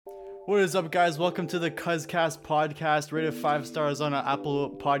What is up, guys? Welcome to the Cuzcast podcast, rated 5 stars on an Apple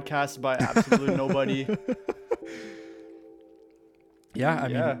podcast by absolute nobody. Yeah, I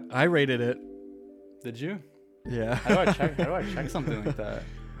mean, I rated it. Did you? Yeah. How do I check something like that?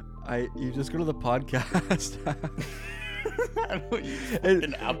 You just go to the podcast. I don't use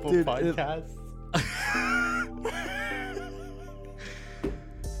an Apple podcast.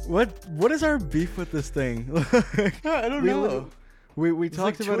 What is our beef with this thing? I don't know. We It's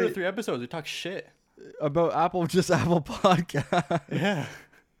talked like about 2 or it 3 episodes. We talk shit. about Apple podcast. Yeah.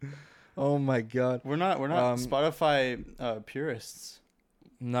 Oh my god. We're not Spotify purists.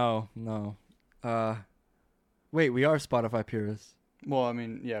 No. Wait, we are Spotify purists. Well, I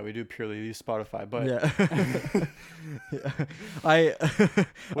mean, yeah, we do purely use Spotify, but Yeah.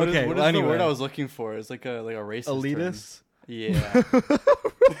 what is anyway. the word I was looking for? It's like a racist term. Elitist? Yeah.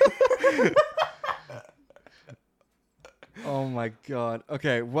 Oh my god.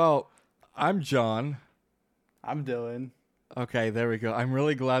 Okay, well, I'm John. I'm Dylan. Okay, there we go. I'm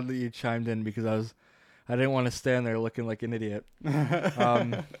really glad that you chimed in because I didn't want to stand there looking like an idiot.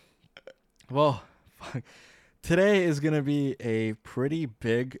 Well, today is going to be a pretty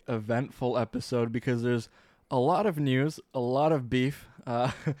big, eventful episode because there's a lot of news, a lot of beef,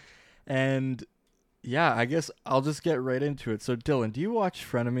 and yeah, I guess I'll just get right into it. So, Dylan, do you watch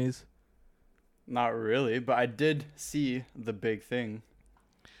Frenemies? Not really, but I did see the big thing.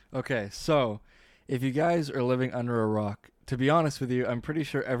 Okay, so if you guys are living under a rock, to be honest with you, I'm pretty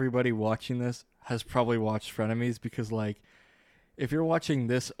sure everybody watching this has probably watched Frenemies because, like, if you're watching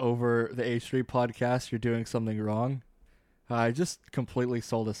this over the H3 podcast, you're doing something wrong. I just completely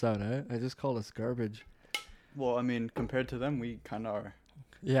sold us out, eh? I just called us garbage. Well, I mean, compared to them, we kind of are.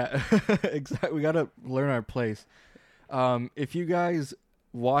 Yeah, exactly. We got to learn our place. If you guys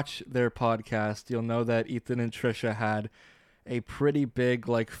watch their podcast, you'll know that Ethan and Trisha had a pretty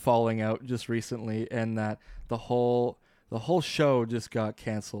big falling out just recently, and that the whole show just got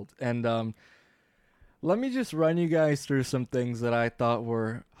canceled. And let me just run you guys through some things that I thought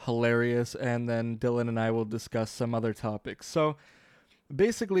were hilarious, and then Dylan and I will discuss some other topics. So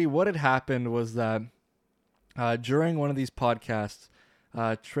basically what had happened was that during one of these podcasts,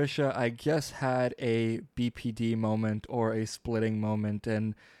 Trisha, I guess, had a BPD moment or a splitting moment,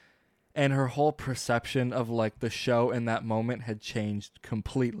 and her whole perception of the show in that moment had changed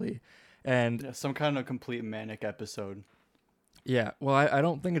completely. And Yeah, some kind of complete manic episode. yeah, well, I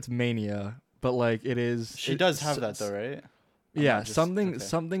don't think it's mania, but it is. She does have that though, right? Yeah,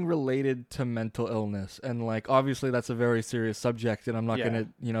 something related to mental illness, and obviously that's a very serious subject, and I'm not gonna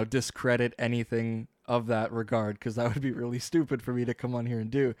discredit anything of that regard because that would be really stupid for me to come on here and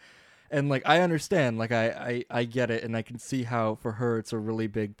do. And I understand, I get it, and I can see how for her it's a really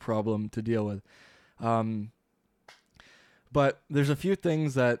big problem to deal with. But there's a few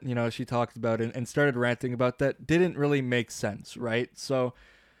things that she talked about and started ranting about that didn't really make sense, right? So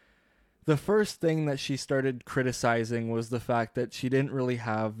the first thing that she started criticizing was the fact that she didn't really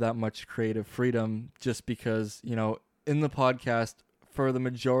have that much creative freedom, just because in the podcast, for the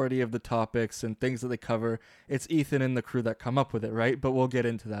majority of the topics and things that they cover, it's Ethan and the crew that come up with it, right? But we'll get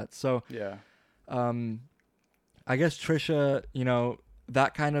into that. So yeah, I guess Trisha,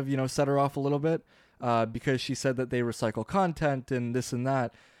 that kind of set her off a little bit because she said that they recycle content and this and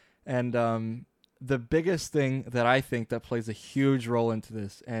that. And the biggest thing that I think that plays a huge role into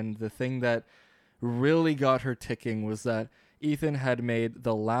this, and the thing that really got her ticking, was that Ethan had made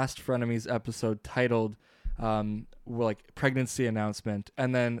the last Frenemies episode titled pregnancy announcement,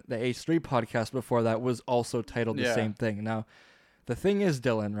 and then the H3 podcast before that was also titled the same thing. Now, the thing is,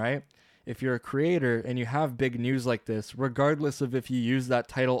 Dylan, right? If you're a creator and you have big news like this, regardless of if you use that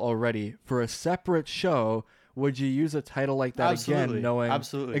title already for a separate show, would you use a title like that again, knowing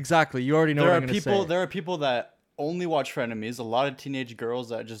absolutely exactly you already know what I'm going to say? There are people that only watch Frenemies. A lot of teenage girls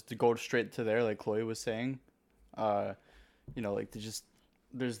that just go straight to there, like Chloe was saying. There's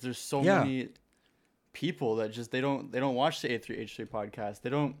so many people that just they don't watch the H3 podcast. They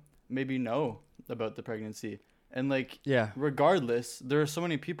don't maybe know about the pregnancy, and regardless, there are so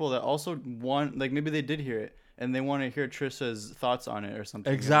many people that also want, maybe they did hear it and they want to hear Trisha's thoughts on it or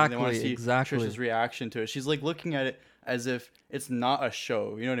something. Exactly. They want to see Trisha's reaction to it. She's looking at it as if it's not a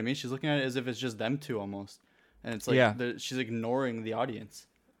show. You know what I mean? She's looking at it as if it's just them two almost, and it's she's ignoring the audience.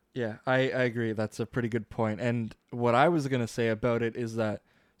 Yeah, I agree. That's a pretty good point. And what I was gonna say about it is that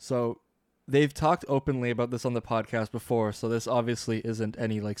they've talked openly about this on the podcast before, so this obviously isn't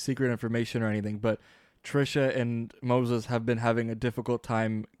any secret information or anything, but Trisha and Moses have been having a difficult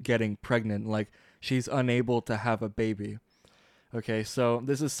time getting pregnant. She's unable to have a baby. Okay, so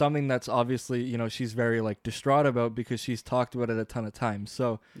this is something that's obviously, she's very distraught about because she's talked about it a ton of times.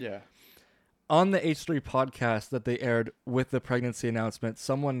 So yeah, on the H3 podcast that they aired with the pregnancy announcement,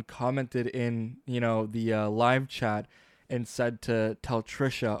 someone commented in, the live chat and said to tell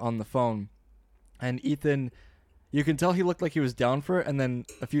Trisha on the phone. And Ethan, you can tell he looked like he was down for it. And then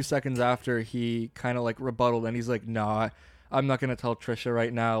a few seconds after, he kind of like rebutted and he's like, no, I'm not going to tell Trisha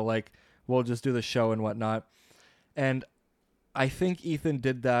right now. Like, we'll just do the show and whatnot. And I think Ethan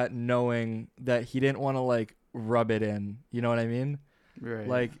did that knowing that he didn't want to like rub it in. You know what I mean? Right.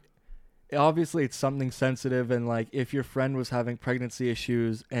 Like, obviously it's something sensitive. And like, if your friend was having pregnancy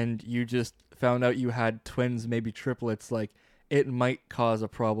issues and you just found out you had twins, maybe triplets, like it might cause a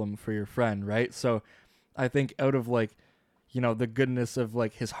problem for your friend. Right. So I think out of like, the goodness of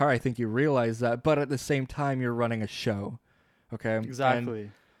like his heart, I think you realize that. But at the same time, you're running a show. Okay. Exactly.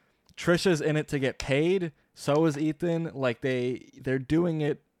 And Trisha's in it to get paid. So is Ethan. Like they're doing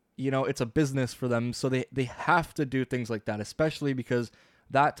it, it's a business for them. So they have to do things like that, especially because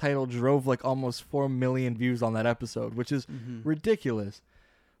that title drove like almost 4 million views on that episode, which is ridiculous.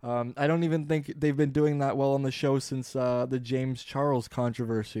 I don't even think they've been doing that well on the show since the James Charles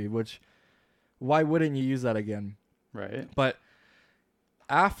controversy, which why wouldn't you use that again? Right. But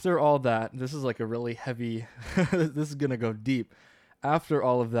after all that, this is like a really heavy, this is going to go deep. After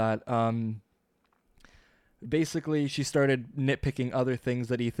all of that, basically she started nitpicking other things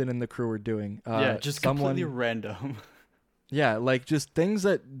that Ethan and the crew were doing. Completely random. Yeah, like just things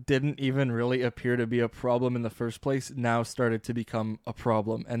that didn't even really appear to be a problem in the first place now started to become a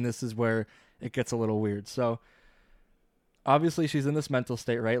problem. And this is where it gets a little weird. So obviously she's in this mental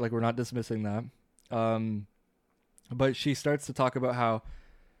state, right? Like we're not dismissing that. But she starts to talk about how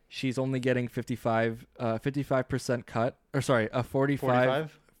she's only getting 55% cut, or sorry, a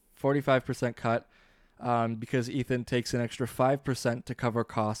 45% cut, because Ethan takes an extra 5% to cover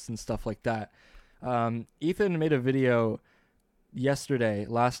costs and stuff like that. Ethan made a video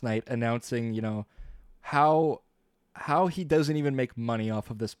last night announcing, how he doesn't even make money off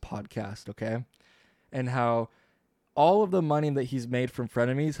of this podcast. Okay. And how all of the money that he's made from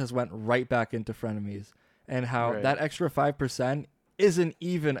Frenemies has went right back into Frenemies. And how that extra 5% isn't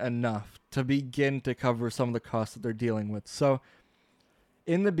even enough to begin to cover some of the costs that they're dealing with. So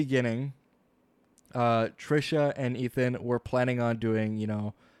in the beginning, Trisha and Ethan were planning on doing,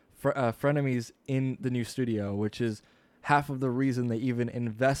 Frenemies in the new studio, which is half of the reason they even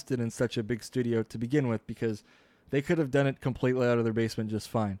invested in such a big studio to begin with, because they could have done it completely out of their basement just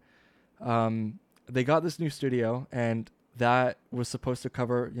fine. They got this new studio, and that was supposed to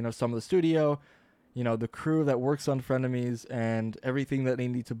cover, some of the studio, the crew that works on Frenemies and everything that they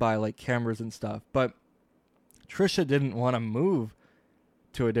need to buy, like cameras and stuff. But Trisha didn't want to move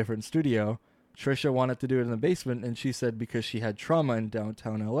to a different studio. Trisha wanted to do it in the basement, and she said because she had trauma in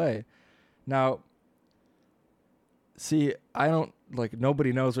downtown LA. Now, see, I don't, like,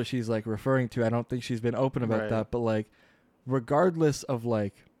 nobody knows what she's, like, referring to. I don't think she's been open about that. But, like, regardless of,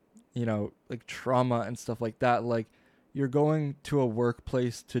 like, like trauma and stuff like that, like, you're going to a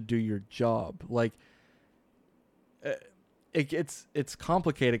workplace to do your job. Like, it's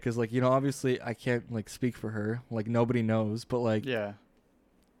complicated because, like, obviously I can't, like, speak for her. Like, nobody knows. But, like, yeah,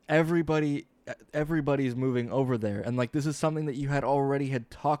 everybody's moving over there. And, like, this is something that you had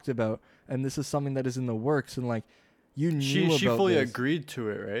talked about. And this is something that is in the works. And, like, you knew she about fully this. agreed to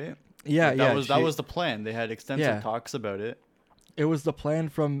it, right? Yeah, like, that was the plan. They had extensive talks about it. It was the plan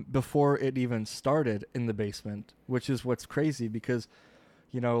from before it even started in the basement, which is what's crazy because,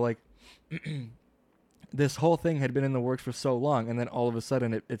 like, this whole thing had been in the works for so long, and then all of a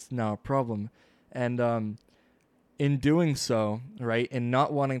sudden it's now a problem. And in doing so, right, and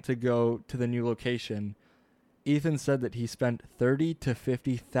not wanting to go to the new location, Ethan said that he spent $30,000 to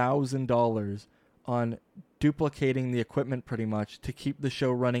 $50,000 on duplicating the equipment pretty much to keep the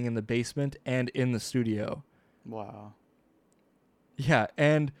show running in the basement and in the studio. Wow. Yeah,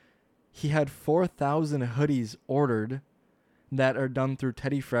 and he had 4,000 hoodies ordered that are done through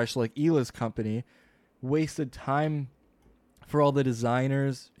Teddy Fresh, like Hila's company. Wasted time for all the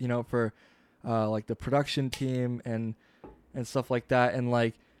designers, for like the production team and stuff like that. And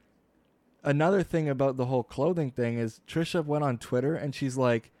like another thing about the whole clothing thing is Trisha went on Twitter and she's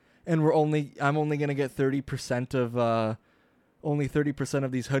like, and I'm only gonna get 30% of only 30%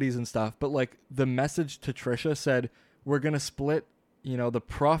 of these hoodies and stuff. But like the message to Trisha said, we're gonna split the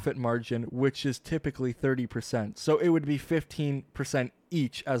profit margin, which is typically 30%. So it would be 15%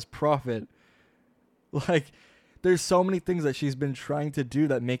 each as profit. Like, there's so many things that she's been trying to do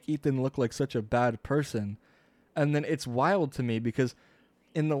that make Ethan look like such a bad person. And then it's wild to me because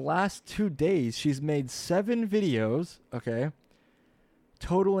in the last 2 days, she's made 7 videos, okay,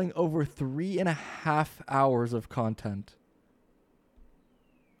 totaling over 3.5 hours of content.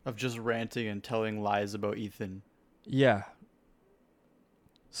 Of just ranting and telling lies about Ethan. Yeah.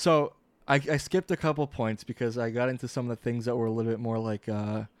 So I skipped a couple points because I got into some of the things that were a little bit more like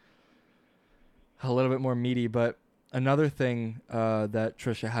a little bit more meaty. But another thing that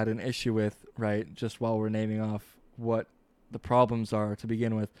Trisha had an issue with, right, just while we're naming off what the problems are to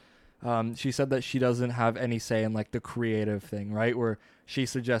begin with, she said that she doesn't have any say in like the creative thing, right, where she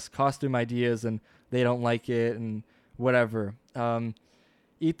suggests costume ideas and they don't like it and whatever.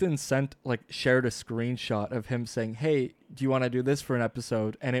 Ethan shared a screenshot of him saying, "Hey, do you want to do this for an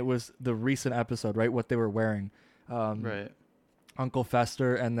episode?" And it was the recent episode, right? What they were wearing. Right. Uncle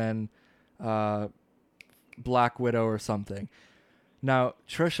Fester and then Black Widow or something. Now,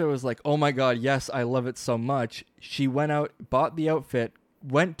 Trisha was like, "Oh my God, yes, I love it so much." She went out, bought the outfit,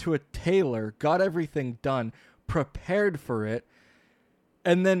 went to a tailor, got everything done, prepared for it.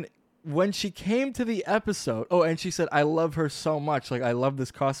 And then when she came to the episode, and she said, "I love her so much. Like, I love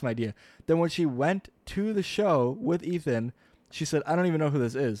this costume idea." Then when she went to the show with Ethan, she said, "I don't even know who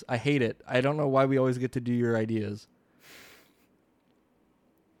this is. I hate it. I don't know why we always get to do your ideas."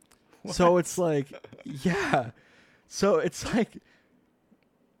 What? So it's like, yeah. So it's like,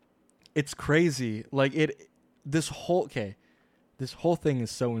 it's crazy. Like this whole thing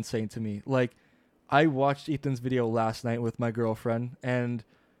is so insane to me. Like, I watched Ethan's video last night with my girlfriend and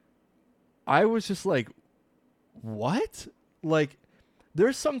I was just like, what? Like,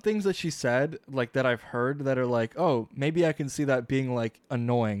 there's some things that she said, like, that I've heard that are like, oh, maybe I can see that being, like,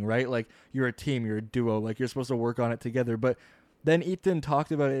 annoying, right? Like, you're a team, you're a duo, like, you're supposed to work on it together. But then Ethan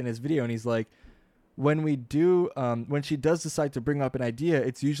talked about it in his video, and he's like, when she does decide to bring up an idea,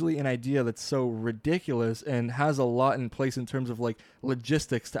 it's usually an idea that's so ridiculous and has a lot in place in terms of, like,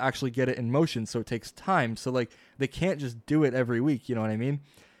 logistics to actually get it in motion. So it takes time. So, like, they can't just do it every week. You know what I mean?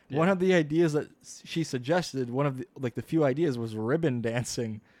 Yeah. One of the ideas that she suggested, one of the few ideas, was ribbon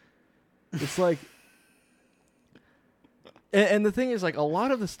dancing. It's like, and the thing is, like, a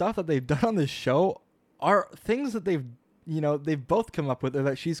lot of the stuff that they've done on this show are things that they've both come up with, or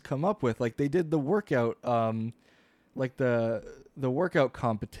that she's come up with. Like, they did the workout, like the workout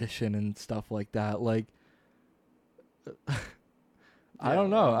competition and stuff like that. Like, I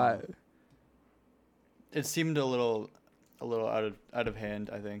don't know. It seemed a little out of hand,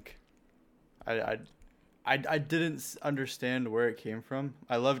 I think. I didn't understand where it came from.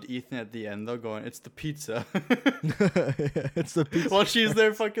 I loved Ethan at the end though, going, "It's the pizza." It's the pizza. While she's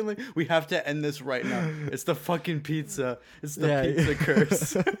there fucking like, "We have to end this right now. It's the fucking pizza. It's the pizza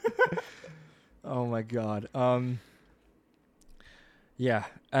curse." Oh my God. Yeah.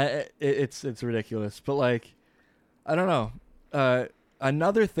 It's ridiculous. But like, I don't know.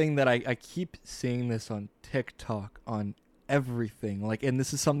 Another thing that I keep seeing this on TikTok on everything, like, and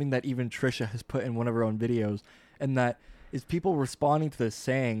this is something that even Trisha has put in one of her own videos, and that is people responding to this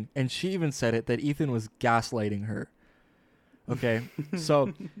saying, and she even said it, that Ethan was gaslighting her. Okay,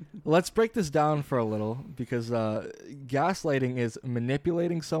 so let's break this down for a little, because gaslighting is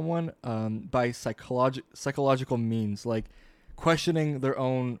manipulating someone by psychological means, like questioning their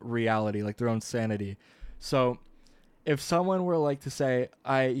own reality, like their own sanity. So if someone were like to say,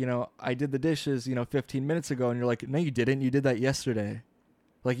 I did the dishes, 15 minutes ago, and you're like, "No, you didn't. You did that yesterday.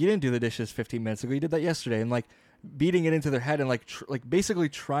 Like, you didn't do the dishes 15 minutes ago. You did that yesterday." And like beating it into their head and like basically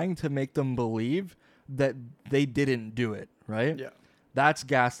trying to make them believe that they didn't do it, right? Yeah. That's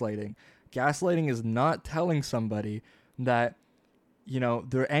gaslighting. Gaslighting is not telling somebody that,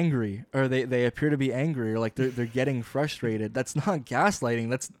 they're angry, or they appear to be angry, or like they're getting frustrated. That's not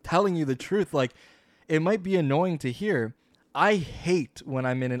gaslighting. That's telling you the truth. Like, it might be annoying to hear. I hate when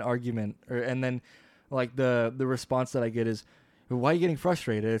I'm in an argument, and then like the response that I get is, "Why are you getting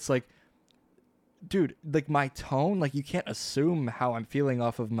frustrated?" It's like, dude, like, my tone, like, you can't assume how I'm feeling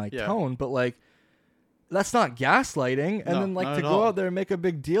off of my tone, but like, that's not gaslighting. And then like to go out there and make a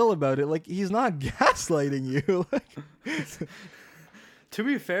big deal about it, like, he's not gaslighting you. To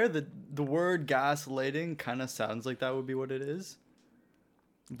be fair, the word gaslighting kind of sounds like that would be what it is.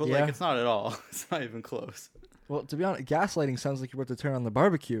 But like, it's not at all. It's not even close. Well, to be honest, gaslighting sounds like you're about to turn on the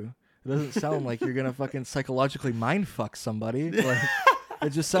barbecue. It doesn't sound like you're gonna fucking psychologically mind fuck somebody. Like,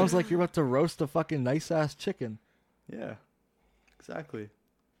 it just sounds like you're about to roast a fucking nice ass chicken. Yeah, exactly.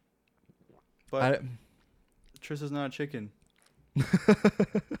 But Trisha's not a chicken.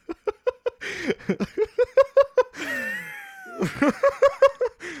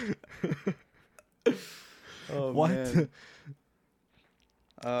 Oh, what? Man.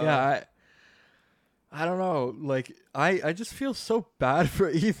 Yeah, I don't know. Like, I just feel so bad for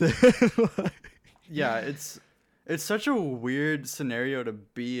Ethan. Yeah, it's such a weird scenario to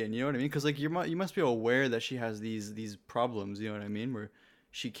be in. You know what I mean? Because like, you must be aware that she has these problems. You know what I mean? Where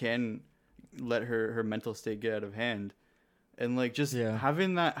she can let her mental state get out of hand. And like just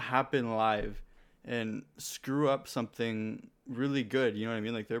having that happen live and screw up something really good, you know what I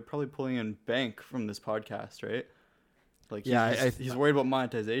mean? Like they're probably pulling in bank from this podcast, right? Like he's worried about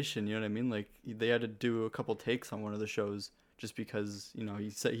monetization, you know what I mean? Like they had to do a couple takes on one of the shows just because, you know,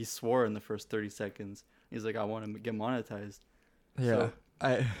 he swore in the first 30 seconds. He's like, I want to get monetized. Yeah.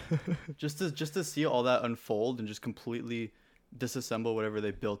 So, just to see all that unfold and just completely disassemble whatever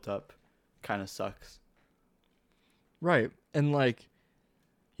they built up kind of sucks. Right. And like,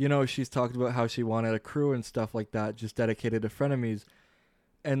 you know, she's talked about how she wanted a crew and stuff like that, just dedicated to frenemies.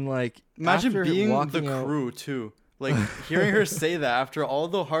 And like, imagine being the crew too. Like hearing her say that after all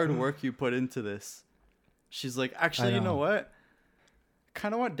the hard work you put into this, she's like, actually, you know what?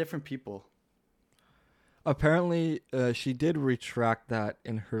 Kind of want different people. Apparently, she did retract that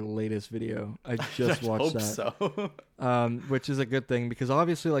in her latest video. I just watched that. So. Which is a good thing because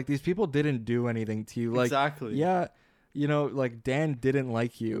obviously, like, these people didn't do anything to you. Like, exactly. Yeah, you know, like, Dan didn't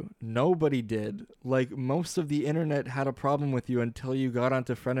like you. Nobody did. Like, most of the internet had a problem with you until you got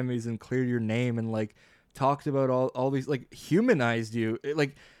onto Frenemies and cleared your name and, like, talked about all these, like, humanized you.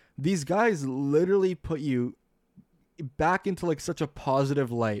 Like, these guys literally put you back into, like, such a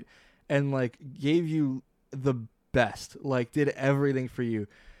positive light and, like, gave you the best, like did everything for you,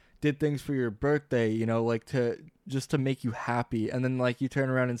 did things for your birthday, you know, like to make you happy, and then like you turn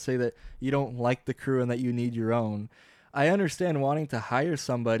around and say that you don't like the crew and that you need your own. I understand wanting to hire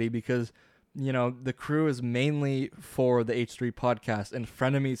somebody because, you know, the crew is mainly for the H3 podcast and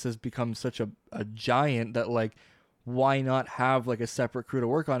Frenemies has become such a giant that like why not have like a separate crew to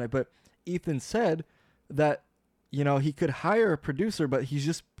work on it. But Ethan said that, you know, he could hire a producer, but he's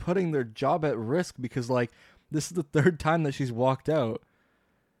just putting their job at risk because, like, this is the third time that she's walked out.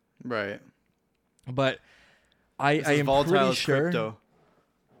 Right. But I am pretty sure. Crypto.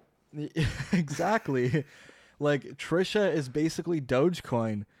 Exactly. Like, Trisha is basically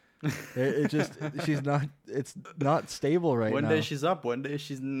Dogecoin. It just, it's not stable right now. One day she's up, one day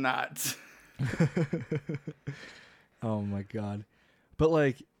she's not. Oh, my God. But,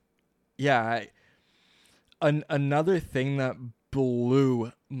 like, yeah, another thing that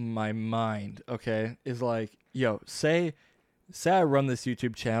blew my mind, okay, is like, yo, say I run this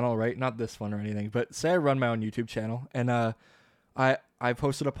YouTube channel, right? Not this one or anything, but say I run my own YouTube channel, and I've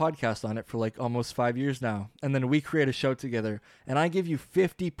hosted a podcast on it for like almost 5 years now, and then we create a show together, and I give you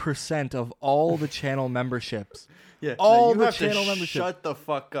 50% of all the channel memberships. Yeah, all the channel memberships. Shut the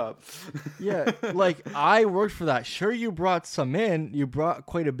fuck up. Yeah, like I worked for that. Sure, you brought some in, you brought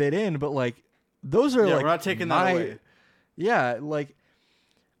quite a bit in, but like. Those are like we're not taking that away. Yeah, like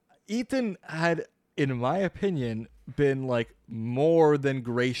Ethan had, in my opinion, been like more than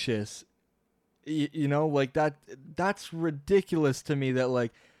gracious. You know, like that's ridiculous to me that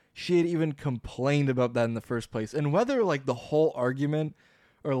like she had even complained about that in the first place. And whether like the whole argument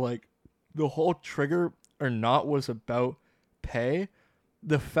or like the whole trigger or not was about pay,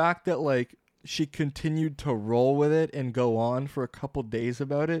 the fact that like she continued to roll with it and go on for a couple days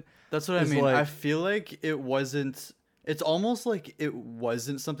about it. That's what I mean. Like, I feel like it's almost like it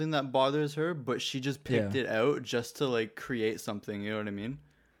wasn't something that bothers her, but she just picked it out just to like create something. You know what I mean?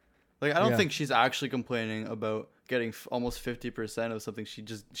 Like, I don't think she's actually complaining about getting almost 50% of something she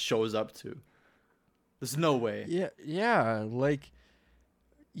just shows up to. There's no way. Yeah. Like,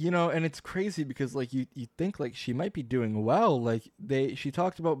 you know, and it's crazy because like you think like she might be doing well. Like she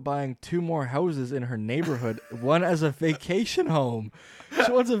talked about buying 2 more houses in her neighborhood, one as a vacation home. She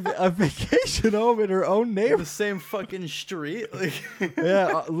wants a vacation home in her own neighborhood. The same fucking street. Like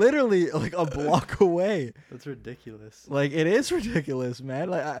yeah, literally like a block away. That's ridiculous. Like it is ridiculous, man.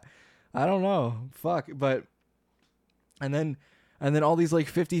 Like I don't know. Fuck, but and then all these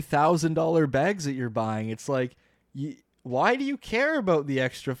like $50,000 bags that you're buying. It's like why do you care about the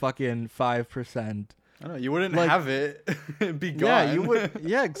extra fucking 5%? I don't know. You wouldn't like, have it and be gone. Yeah, you would.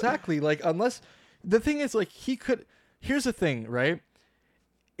 Yeah, exactly. Like, unless the thing is, like, he could. Here's the thing, right?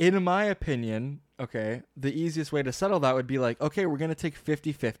 In my opinion, okay, the easiest way to settle that would be like, okay, we're gonna take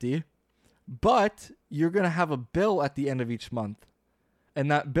 50-50, but you're gonna have a bill at the end of each month,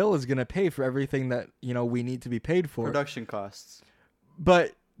 and that bill is gonna pay for everything that we need to be paid for. Production costs.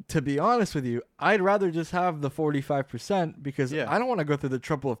 But to be honest with you, I'd rather just have the 45% because I don't want to go through the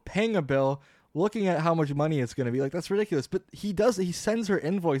trouble of paying a bill, looking at how much money it's going to be. Like, that's ridiculous. But he sends her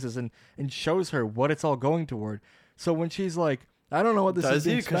invoices and shows her what it's all going toward. So when she's like, I don't know what this is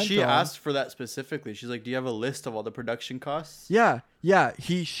being spent on. Because she asked for that specifically. She's like, do you have a list of all the production costs? Yeah.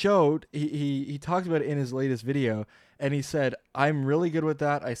 He showed, he talked about it in his latest video, and he said, I'm really good with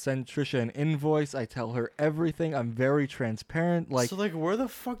that. I send Trisha an invoice. I tell her everything. I'm very transparent. So, where the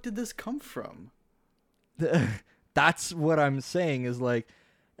fuck did this come from? That's what I'm saying is, like,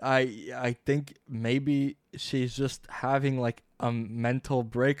 I think maybe she's just having, like, a mental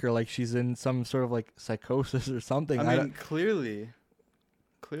break, or, like, she's in some sort of, like, psychosis or something. I mean, clearly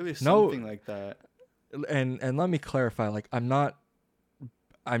something like that. And let me clarify, like, I'm not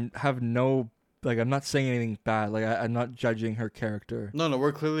saying anything bad. Like, I'm not judging her character. No,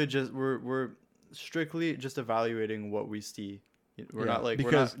 we're clearly just we're strictly just evaluating what we see. We're not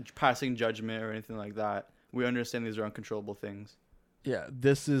we're not passing judgment or anything like that. We understand these are uncontrollable things. Yeah,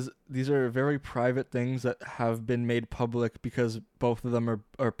 these are very private things that have been made public because both of them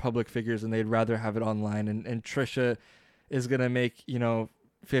are public figures, and they'd rather have it online. And Trisha is gonna make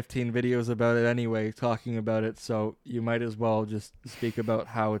 15 videos about it anyway, talking about it. So you might as well just speak about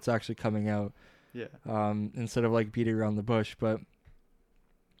how it's actually coming out. Yeah. Instead of like beating around the bush. But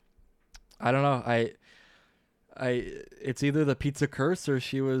I don't know. It's either the pizza curse or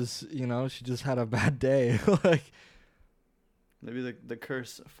she was, she just had a bad day. Like, maybe the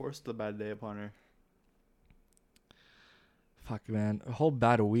curse forced the bad day upon her. Fuck, man. A whole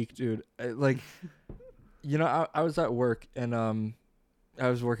bad week, dude. I was at work, and I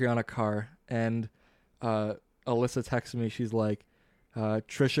was working on a car, and Alyssa texted me. She's like,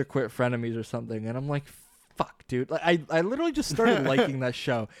 Trisha quit Frenemies or something. And I'm like, fuck, dude. Like, I literally just started liking that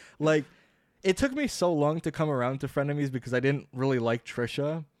show. Like, it took me so long to come around to Frenemies because I didn't really like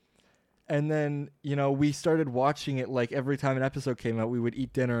Trisha. And then, we started watching it, like, every time an episode came out, we would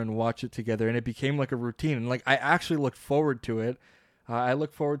eat dinner and watch it together. And it became like a routine. And, like, I actually looked forward to it. I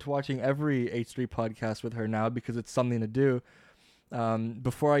look forward to watching every H3 podcast with her now because it's something to do.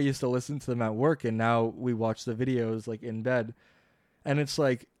 Before I used to listen to them at work, and now we watch the videos, like, in bed. And it's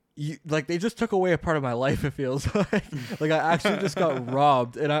like, they just took away a part of my life, it feels like. Like, I actually just got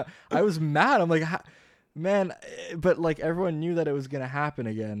robbed. And I was mad. I'm like, man, but, like, everyone knew that it was going to happen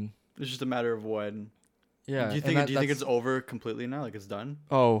again. It's just a matter of when. Yeah. Do you think it's over completely now? Like, it's done?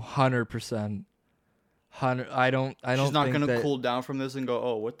 Oh, 100%. I don't She's not going to cool down from this and go,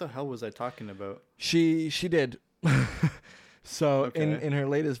 oh, what the hell was I talking about? She did. So okay. in her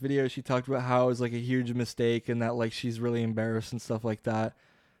latest video, she talked about how it was, like, a huge mistake and that, like, she's really embarrassed and stuff like that.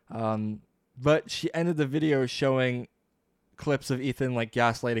 But she ended the video showing clips of Ethan, like,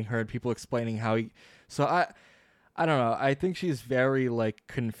 gaslighting her and people explaining how he. So I don't know. I think she's very, like,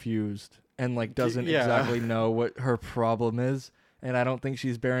 confused and, like, doesn't exactly know what her problem is. And I don't think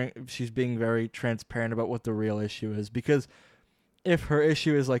she's being very transparent about what the real issue is. Because if her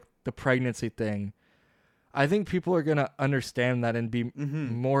issue is, like, the pregnancy thing, I think people are going to understand that and be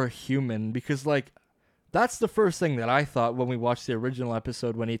more human. Because, like, that's the first thing that I thought when we watched the original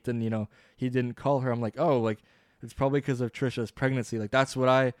episode when Ethan, he didn't call her. I'm like, oh, like, it's probably because of Trisha's pregnancy. Like, that's what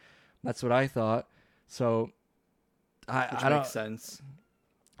I thought. So Which makes sense.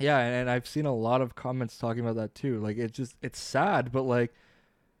 Yeah, and I've seen a lot of comments talking about that too. Like, it's sad, but, like,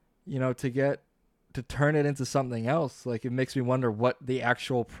 to turn it into something else, like, it makes me wonder what the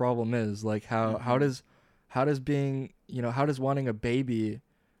actual problem is. Like, how does wanting a baby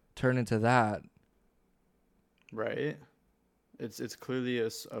turn into that? Right. It's clearly a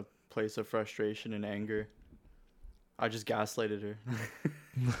place of frustration and anger. I just gaslighted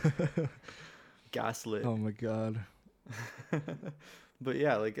her. Gaslit. Oh my god. But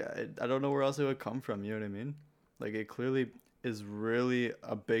yeah, like, I don't know where else it would come from, you know what I mean? Like, it clearly is really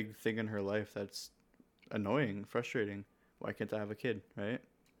a big thing in her life that's annoying, frustrating. Why can't I have a kid, right?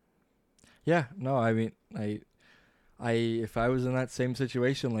 Yeah, no, I mean, I if I was in that same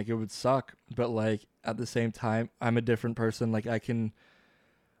situation, like, it would suck, but, like, at the same time, I'm a different person. Like, I feel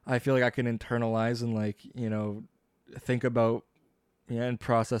like I can internalize and, like, think about and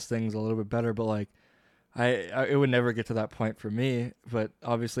process things a little bit better, but, like, it would never get to that point for me, but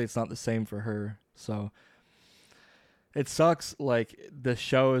obviously it's not the same for her. So it sucks. Like, the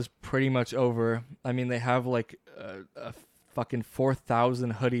show is pretty much over. I mean, they have, like, a fucking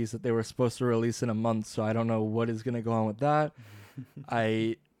 4,000 hoodies that they were supposed to release in a month. So I don't know what is going to go on with that.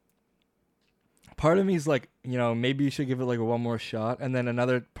 Part of me is like, maybe you should give it, like, one more shot. And then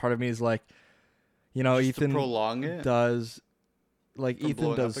another part of me is like, just Ethan to prolong it does, like,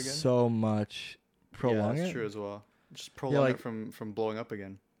 Ethan does so much. Prolong that's it? True as well. Just prolong it from blowing up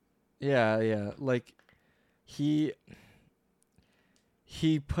again. Yeah. Like, he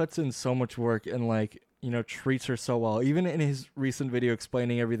puts in so much work and, like, treats her so well. Even in his recent video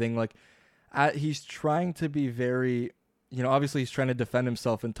explaining everything, like, he's trying to be very you know, obviously he's trying to defend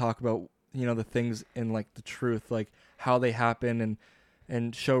himself and talk about, you know, the things in like the truth, like how they happen,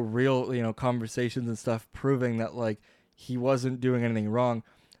 and show real, you know, conversations and stuff proving that like he wasn't doing anything wrong.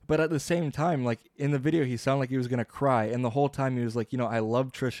 But at the same time, like in the video, he sounded like he was going to cry. And the whole time he was like, you know, I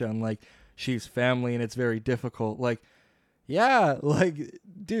love Trisha and like she's family and it's very difficult. Like, yeah, like,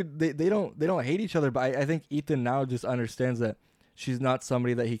 dude, they don't hate each other. But I think Ethan now just understands that she's not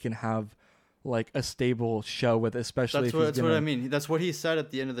somebody that he can have like a stable show with, especially that's what I mean. That's what he said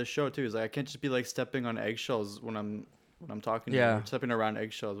at the end of the show too. He's like, I can't just be like stepping on eggshells when I'm talking to you, or stepping around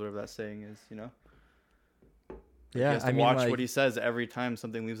eggshells, whatever that saying is, you know? Like, he has to watch what he says every time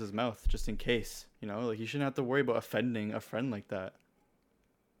something leaves his mouth, just in case, you know? Like, you shouldn't have to worry about offending a friend like that.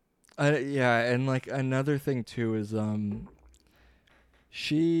 Yeah, and like another thing too is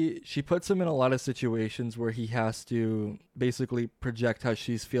she puts him in a lot of situations where he has to basically project how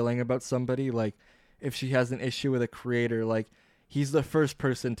she's feeling about somebody. Like if she has an issue with a creator, like he's the first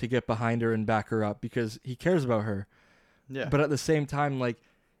person to get behind her and back her up because he cares about her. Yeah. But at the same time, like,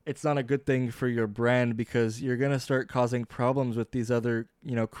 it's not a good thing for your brand because you're going to start causing problems with these other,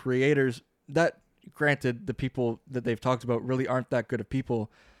 you know, creators that, granted, the people that they've talked about really aren't that good of people.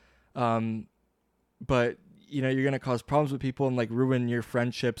 But, you know, you're going to cause problems with people and like ruin your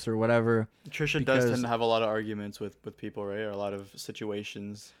friendships or whatever. Trisha does tend to have a lot of arguments with people, right? Or a lot of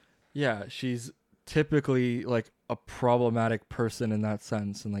situations. Yeah. She's typically like a problematic person in that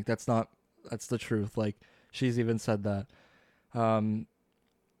sense. And like, that's the truth. Like she's even said that.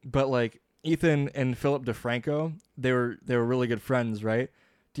 But like Ethan and Philip DeFranco, they were really good friends, right?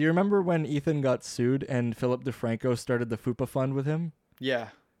 Do you remember when Ethan got sued and Philip DeFranco started the Fupa Fund with him? Yeah.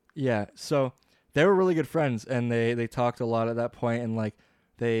 Yeah. So they were really good friends and they talked a lot at that point and like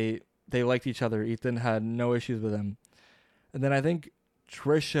they liked each other. Ethan had no issues with him. And then I think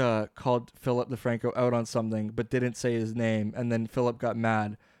Trisha called Philip DeFranco out on something but didn't say his name, and then Philip got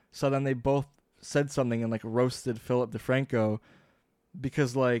mad. So then they both said something and like roasted Philip DeFranco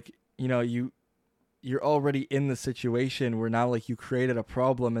because like, you know, you're already in the situation where now like you created a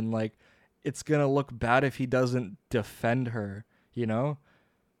problem and like it's gonna look bad if he doesn't defend her, you know?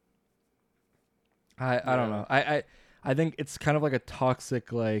 I don't know. I think it's kind of like a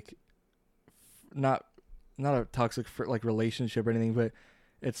toxic, like not a toxic like relationship or anything, but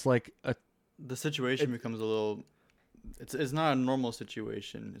it's like the situation becomes a little, it's not a normal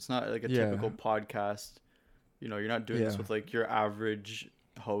situation. It's not like a typical podcast. You know, you're not doing this with like your average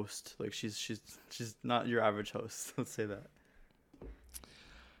host. Like she's not your average host. Let's say that.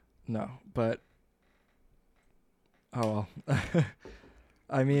 No, but oh well.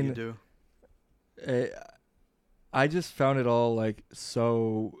 I mean, you do. I just found it all like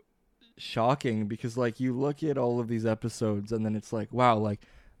so shocking because like you look at all of these episodes and then it's like, wow, like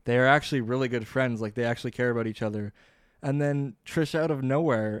they're actually really good friends. Like they actually care about each other. And then Trish out of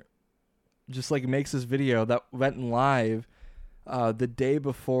nowhere just like makes this video that went live the day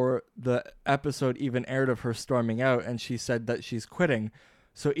before the episode even aired of her storming out, and she said that she's quitting.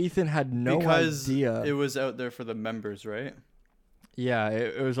 So Ethan had no idea. It was out there for the members, right? Yeah,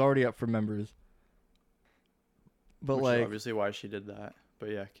 it was already up for members. But which like is obviously why she did that. But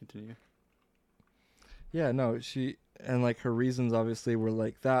yeah, continue. Yeah, no, and like her reasons obviously were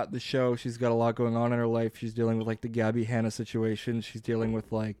like that. The show, she's got a lot going on in her life. She's dealing with like the Gabby Hanna situation. She's dealing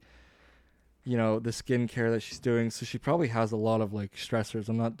with like, you know, the skincare that she's doing. So she probably has a lot of like stressors.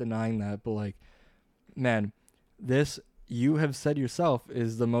 I'm not denying that, but like, man, this, you have said yourself,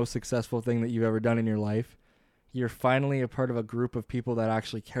 is the most successful thing that you've ever done in your life. You're finally a part of a group of people that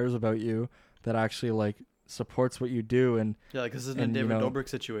actually cares about you, that actually like supports what you do. And yeah, like this isn't a David Dobrik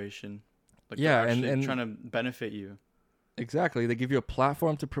situation. Like yeah, and trying to benefit you. Exactly. They give you a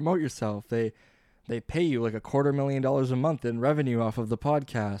platform to promote yourself. They pay you like $250,000 a month in revenue off of the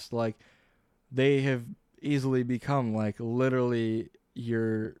podcast. Like they have easily become like literally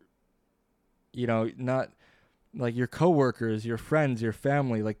your, you know, not like your coworkers, your friends, your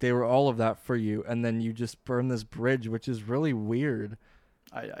family. Like they were all of that for you, and then you just burn this bridge, which is really weird.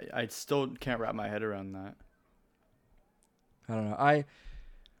 I still can't wrap my head around that. I don't know.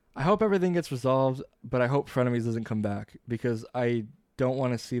 I hope everything gets resolved, but I hope Frenemies doesn't come back because I don't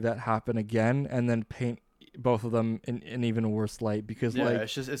want to see that happen again and then paint both of them in an even worse light because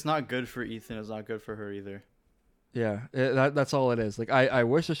like it's not good for Ethan. It's not good for her either. Yeah, that's all it is. Like I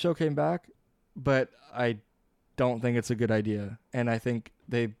wish the show came back, but I don't think it's a good idea. And I think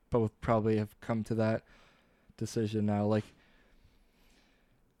they both probably have come to that decision now. Like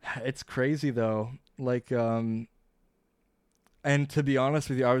it's crazy though. Like and to be honest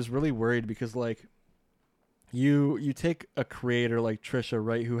with you, I was really worried because like you take a creator like Trisha,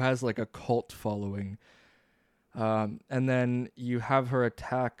 right, who has like a cult following. And then you have her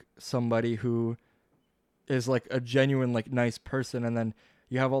attack somebody who is like a genuine like nice person, and then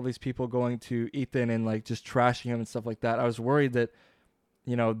you have all these people going to Ethan and like just trashing him and stuff like that. I was worried that,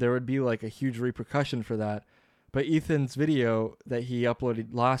 you know, there would be like a huge repercussion for that. But Ethan's video that he uploaded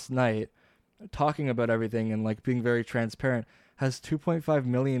last night talking about everything and like being very transparent has 2.5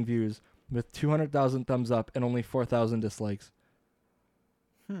 million views with 200,000 thumbs up and only 4,000 dislikes.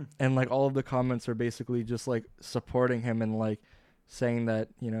 And like all of the comments are basically just like supporting him and like saying that,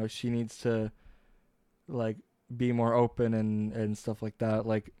 you know, she needs to like be more open and stuff like that.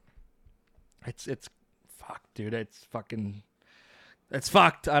 Like it's fuck, dude. It's fucked.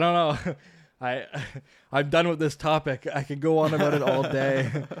 I don't know. I'm done with this topic. I could go on about it all day.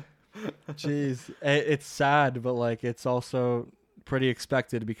 Jeez, it's sad, but like it's also pretty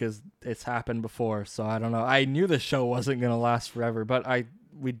expected because it's happened before. So I don't know. I knew the show wasn't gonna last forever, but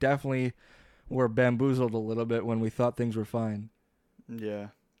we definitely were bamboozled a little bit when we thought things were fine. Yeah.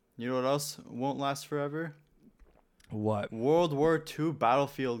 You know what else won't last forever? What? World War II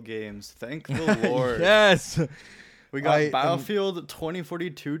Battlefield games. Thank the Lord. Yes. We got Battlefield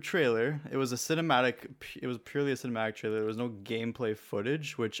 2042 trailer. It was purely a cinematic trailer. There was no gameplay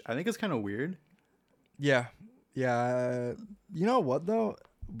footage, which I think is kind of weird. Yeah. Yeah. You know what, though?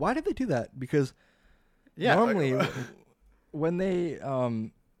 Why did they do that? Because normally when they...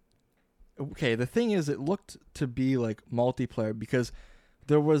 okay, the thing is, it looked to be like multiplayer because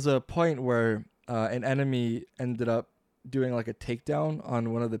there was a point where an enemy ended up doing like a takedown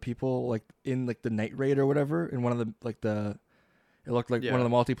on one of the people, like in like the night raid or whatever, in one of the it looked like one of the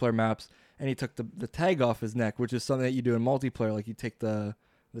multiplayer maps, and he took the tag off his neck, which is something that you do in multiplayer, like you take the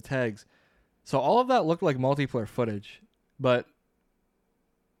tags. So all of that looked like multiplayer footage, but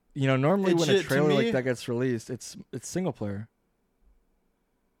you know, normally when a trailer like that gets released, it's single player.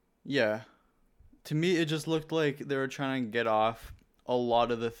 Yeah. To me, it just looked like they were trying to get off a lot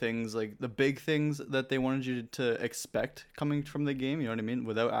of the things, like the big things that they wanted you to expect coming from the game, you know what I mean?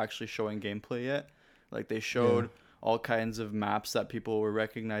 Without actually showing gameplay yet. Like they showed all kinds of maps that people were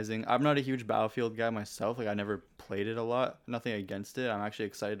recognizing. I'm not a huge Battlefield guy myself. Like I never played it a lot. Nothing against it. I'm actually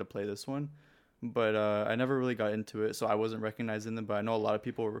excited to play this one. But I never really got into it, so I wasn't recognizing them. But I know a lot of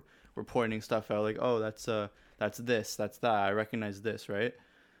people were pointing stuff out like, oh, that's this, that's that. I recognize this, right?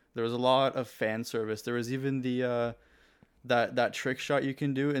 There was a lot of fan service. There was even the that trick shot you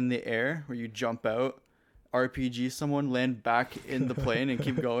can do in the air where you jump out, RPG someone, land back in the plane and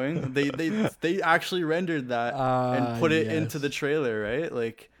keep going. They actually rendered that and put it into the trailer, right?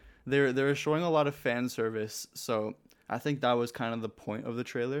 Like they were showing a lot of fan service. So I think that was kind of the point of the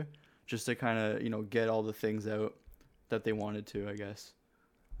trailer, just to kind of, you know, get all the things out that they wanted to, I guess.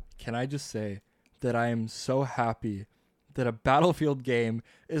 Can I just say that I am so happy that a Battlefield game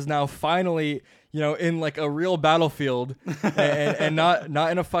is now finally, you know, in like a real battlefield and not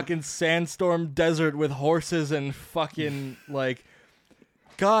in a fucking sandstorm desert with horses and fucking like,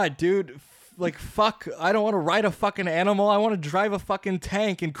 God, dude, like fuck, I don't want to ride a fucking animal. I want to drive a fucking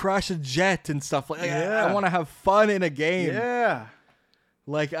tank and crash a jet and stuff. Like I want to have fun in a game. Yeah.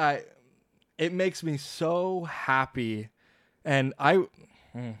 Like it makes me so happy. And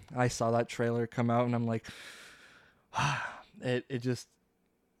I saw that trailer come out and I'm like, it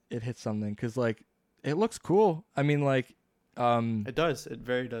hit something because like it looks cool. I mean, like it does. It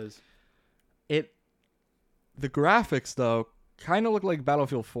very does. The graphics though kind of look like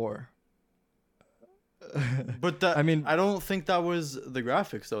Battlefield 4. But I mean, I don't think that was the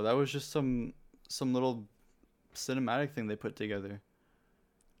graphics though. That was just some little cinematic thing they put together.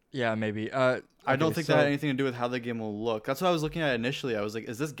 Yeah, maybe. I don't think that had anything to do with how the game will look. That's what I was looking at initially. I was like,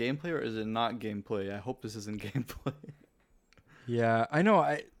 is this gameplay or is it not gameplay? I hope this isn't gameplay. Yeah, I know.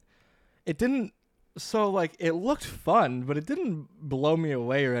 It didn't. So like, it looked fun, but it didn't blow me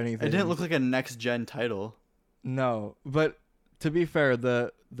away or anything. It didn't look like a next gen title. No, but to be fair,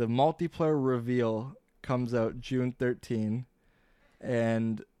 the multiplayer reveal comes out June 13,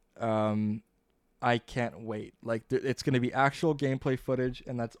 and I can't wait. Like, it's going to be actual gameplay footage,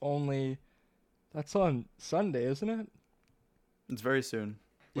 and that's on Sunday, isn't it? It's very soon.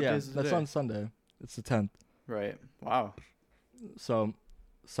 What day is it today? On Sunday. It's the 10th. Right. Wow. So,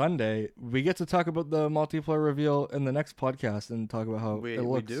 Sunday, we get to talk about the multiplayer reveal in the next podcast and talk about how it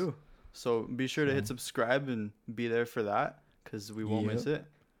looks. We do. So, be sure to hit subscribe and be there for that, because we won't miss it.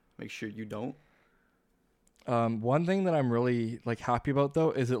 Make sure you don't. One thing that I'm really like happy about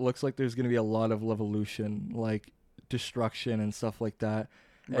though is it looks like there's going to be a lot of Levolution, like destruction and stuff like that,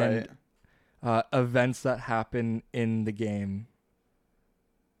 right? And events that happen in the game,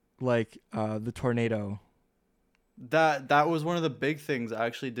 like the tornado. That was one of the big things I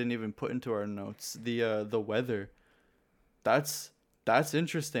actually didn't even put into our notes. The weather. That's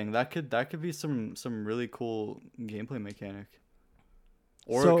interesting. That could be some really cool gameplay mechanic.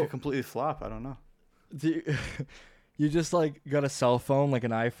 Or it could completely flop. I don't know. You just like got a cell phone, like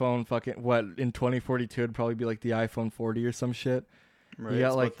an iPhone. Fucking what in 2042 it'd probably be like the iPhone 40 or some shit. Right. You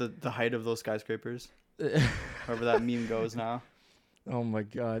got like the height of those skyscrapers. However that meme goes now. Oh my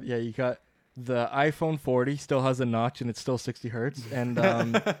god! Yeah, you got the iPhone 40 still has a notch and it's still 60 hertz, and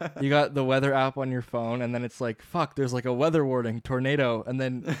you got the weather app on your phone, and then it's like fuck, there's like a weather warning, tornado, and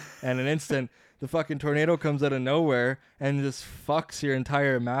then in an instant the fucking tornado comes out of nowhere and just fucks your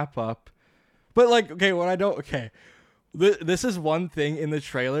entire map up. But like, this is one thing in the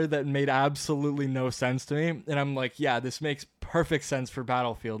trailer that made absolutely no sense to me, and I'm like, yeah, this makes perfect sense for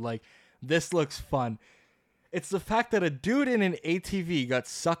Battlefield. Like, this looks fun. It's the fact that a dude in an ATV got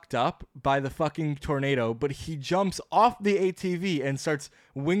sucked up by the fucking tornado, but he jumps off the ATV and starts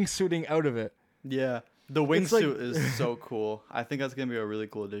wingsuiting out of it. Yeah, the wingsuit is so cool. I think that's going to be a really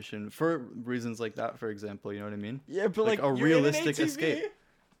cool addition for reasons like that, for example. You know what I mean? Yeah, but like a realistic escape.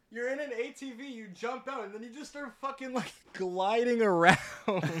 You're in an ATV, you jump out, and then you just start fucking like gliding around.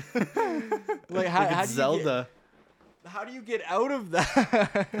 Like how Zelda. How do you get out of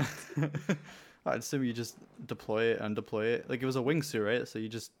that? I'd assume you just deploy it, undeploy it. Like it was a wingsuit, right? So you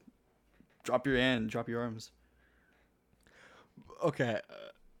just drop your hand, drop your arms. Okay.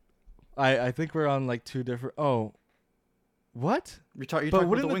 I think we're on like two different. Oh, what? You're talking about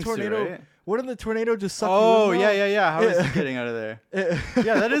the wingsuit, tornado? Right? What if the tornado just sucked? Oh yeah. How is he getting out of there?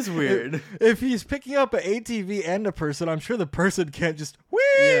 Yeah, that is weird. If he's picking up an ATV and a person, I'm sure the person can't just whee.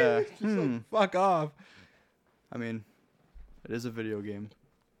 Yeah. Like, fuck off. I mean, it is a video game.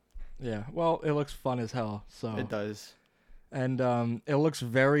 Yeah, well, it looks fun as hell. So it does, and it looks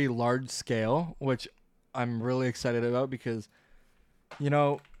very large scale, which I'm really excited about because, you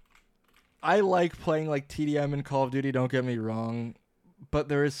know, I like playing like TDM and Call of Duty. Don't get me wrong, but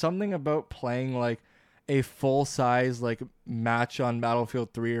there is something about playing like a full size like match on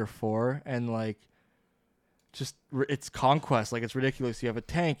Battlefield 3 or 4, and like just it's conquest. Like it's ridiculous. You have a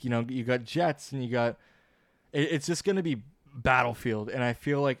tank, you know, you got jets, and you got. It's just gonna be Battlefield, and I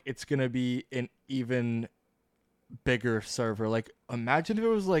feel like it's gonna be an even bigger server. Like imagine if it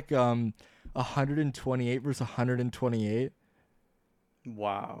was like 128 versus 128.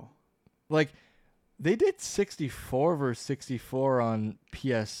 Wow. Like they did 64 versus 64 on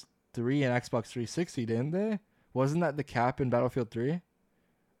PS3 and Xbox 360, didn't they? Wasn't that the cap in Battlefield 3?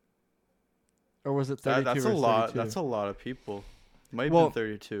 Or was it 32 that's a versus lot 32? That's a lot of people. Might have been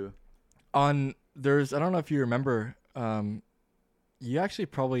 32. I don't know if you remember, you actually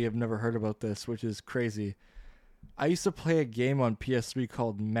probably have never heard about this, which is crazy. I used to play a game on PS3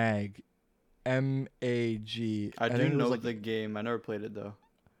 called MAG, M-A-G. I do know like the game. I never played it though.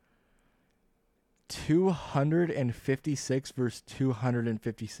 256 versus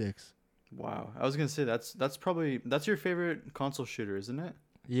 256. Wow. I was gonna say that's your favorite console shooter, isn't it?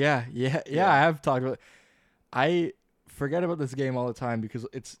 Yeah. I have talked about it. I forget about this game all the time because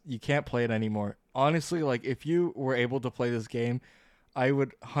you can't play it anymore. Honestly, like if you were able to play this game, I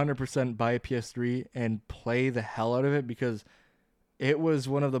would 100% buy a PS3 and play the hell out of it because it was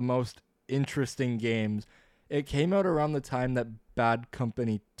one of the most interesting games. It came out around the time that Bad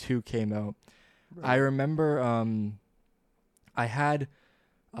Company 2 came out. Right. I remember I had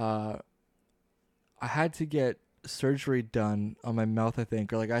to get surgery done on my mouth, I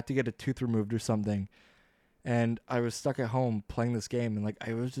think, or like I had to get a tooth removed or something. And I was stuck at home playing this game, and like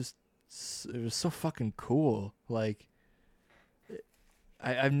it was so fucking cool. Like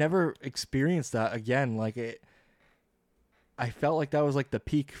I've never experienced that again. Like I felt like that was like the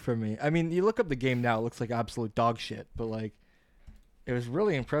peak for me. I mean, you look up the game now, it looks like absolute dog shit, but like it was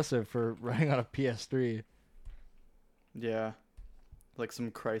really impressive for running on a PS3. Yeah, like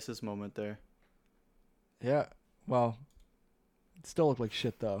some crisis moment there. Yeah, well, it still looked like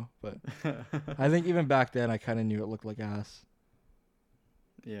shit though, but I think even back then I kind of knew it looked like ass.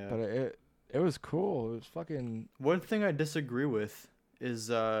 Yeah. But it was cool. It was fucking... One thing I disagree with is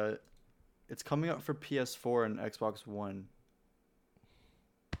it's coming out for PS4 and Xbox One.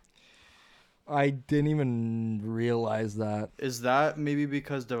 I didn't even realize that. Is that maybe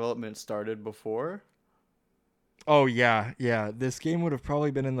because development started before? Oh, yeah. This game would have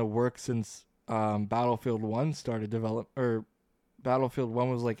probably been in the works since Battlefield 1 started develop, or Battlefield 1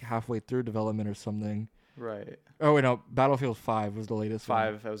 was like halfway through development or something. Right. Oh, wait, no. Battlefield 5 was the latest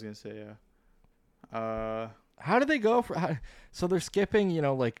 5, I was going to say, yeah. How did they go for... so they're skipping,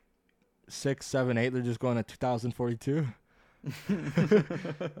 like 6, 7, 8. They're just going to 2042?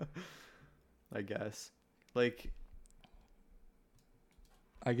 I guess. Like,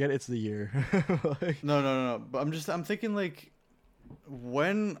 I get it's the year. Like, no. But I'm thinking like,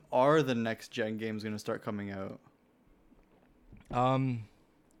 when are the next gen games gonna start coming out?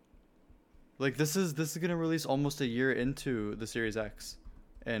 Like this is gonna release almost a year into the Series X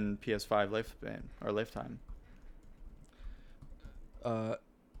and PS5 lifetime.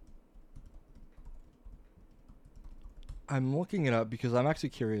 I'm looking it up because I'm actually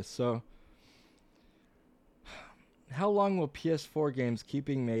curious. So, how long will PS4 games keep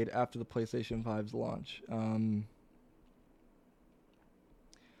being made after the PlayStation 5's launch?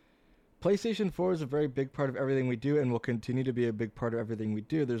 PlayStation 4 is a very big part of everything we do and will continue to be a big part of everything we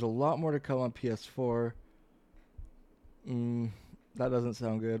do. There's a lot more to come on PS4. That doesn't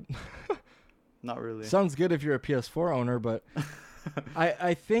sound good. Not really. Sounds good if you're a PS4 owner, but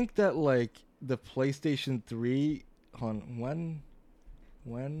I think that like the PlayStation 3 when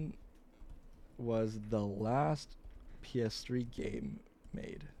was the last PS3 game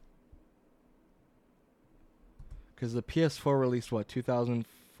made? Because the PS4 released what,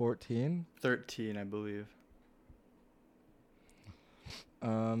 2014? 13, I believe.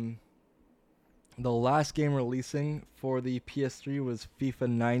 The last game releasing for the PS3 was FIFA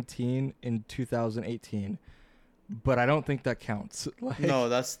 19 in 2018. But I don't think that counts. Like, no,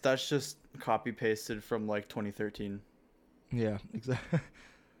 that's just copy pasted from like 2013. Yeah, exactly.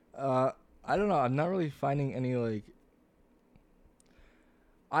 I don't know. I'm not really finding any like.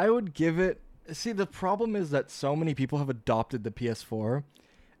 I would give it. See, the problem is that so many people have adopted the PS4,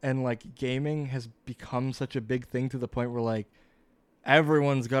 and like gaming has become such a big thing to the point where like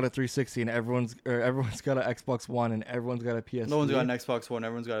everyone's got a 360 and everyone's got an Xbox One and everyone's got a PS3. No one's got an Xbox One.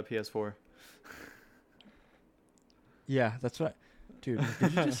 Everyone's got a PS4. Yeah, that's right. Dude,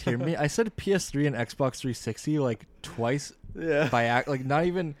 did you just hear me? I said PS3 and Xbox 360 like twice. Yeah. Like not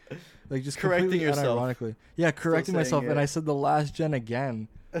even like just correcting yourself. Ironically. Yeah, correcting myself, and I said the last gen again.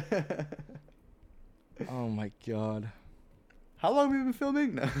 Oh my god. How long have we been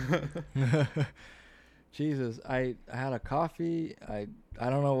filming? No. Jesus, I had a coffee. I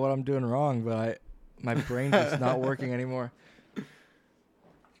don't know what I'm doing wrong, but my brain's just not working anymore.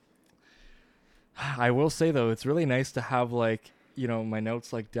 I will say though, it's really nice to have like, you know, my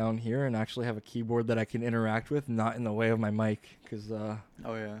notes like down here and actually have a keyboard that I can interact with, not in the way of my mic, because oh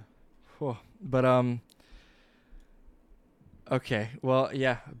yeah. Whew. But okay, well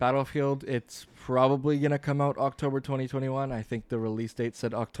yeah, Battlefield, it's probably gonna come out October 2021. I think the release date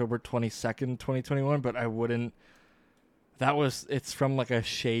said October 22nd, 2021, but I wouldn't. It's from like a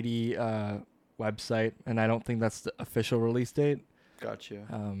shady website, and I don't think that's the official release date. Gotcha.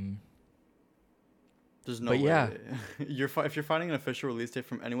 There's no way. Yeah. If you're finding an official release date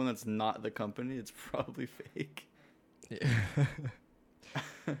from anyone that's not the company, it's probably fake.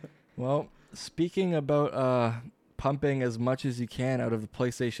 Well, speaking about pumping as much as you can out of the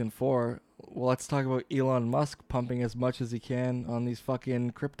PlayStation 4, well, let's talk about Elon Musk pumping as much as he can on these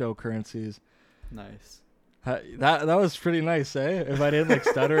fucking cryptocurrencies. Nice. That was pretty nice, eh? If I didn't like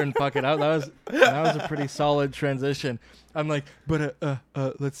stutter and fuck it up, that was a pretty solid transition. I'm like, but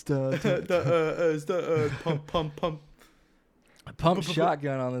let's pump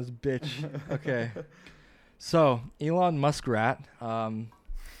shotgun on this bitch. Okay. So Elon Muskrat.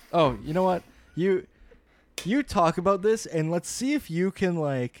 Oh, you know what? You talk about this and let's see if you can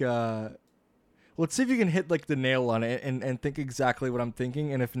like let's see if you can hit like the nail on it and think exactly what I'm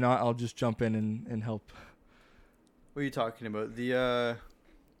thinking, and if not, I'll just jump in and help. What are you talking about? The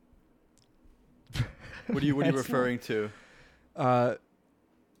what are you referring to?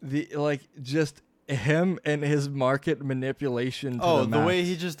 The like just him and his market manipulation. The way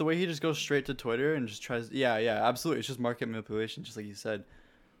he just goes straight to Twitter and just tries. Yeah, absolutely. It's just market manipulation, just like you said.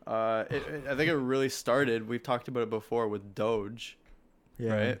 I think it really started. We've talked about it before with Doge,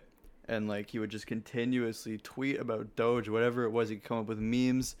 right? And like he would just continuously tweet about Doge, whatever it was. He'd come up with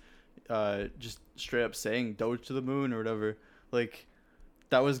memes, just straight up saying Doge to the moon or whatever. Like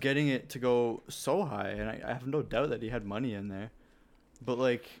that was getting it to go so high, and I have no doubt that he had money in there. But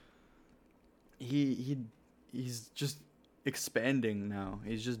like he's just expanding now.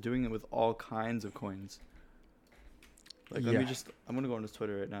 He's just doing it with all kinds of coins. Like I'm gonna go on his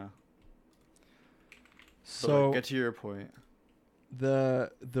Twitter right now. So like, get to your point. The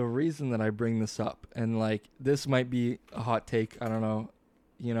reason that I bring this up, and like this might be a hot take, I don't know.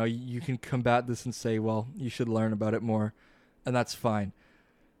 You know, you can combat this and say, well, you should learn about it more, and that's fine.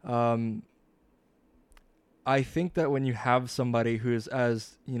 I think that when you have somebody who's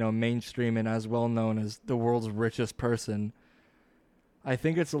as, you know, mainstream and as well known as the world's richest person, I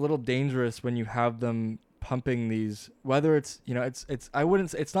think it's a little dangerous when you have them pumping these, whether it's, you know, it's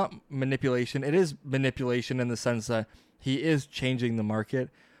not manipulation. It is manipulation in the sense that he is changing the market,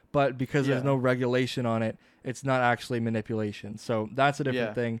 but because there's no regulation on it, it's not actually manipulation. So that's a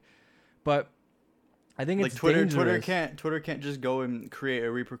different thing. But I think it's dangerous. Twitter can't just go and create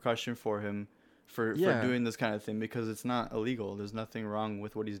a repercussion for him for doing this kind of thing, because it's not illegal. There's nothing wrong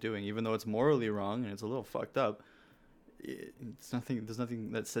with what he's doing, even though it's morally wrong and it's a little fucked up. There's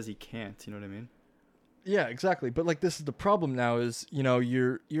nothing that says he can't. You know what I mean? Yeah, exactly. But like, this is the problem now is, you know,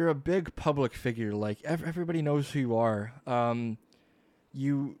 you're a big public figure. Like everybody knows who you are.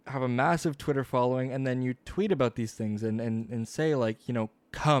 You have a massive Twitter following, and then you tweet about these things and say, like, you know,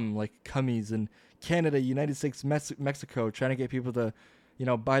 cummies in Canada, United States, Mexico, trying to get people to, you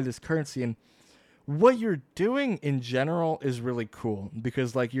know, buy this currency. And what you're doing in general is really cool,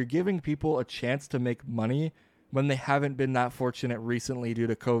 because like, you're giving people a chance to make money when they haven't been that fortunate recently due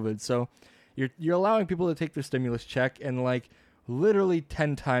to COVID. So you're allowing people to take their stimulus check and like literally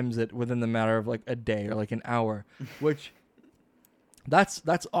 10 times it within the matter of like a day or like an hour, which that's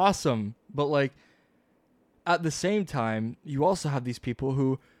awesome. But like, at the same time, you also have these people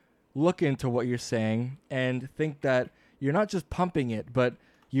who look into what you're saying and think that you're not just pumping it, but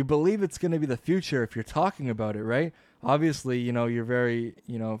you believe it's going to be the future if you're talking about it, right? Obviously, you know, you're very,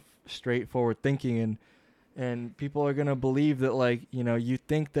 you know, straightforward thinking, and people are going to believe that, like, you know, you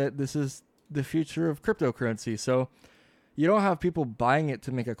think that this is the future of cryptocurrency. So you don't have people buying it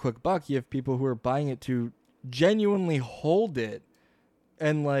to make a quick buck. You have people who are buying it to genuinely hold it,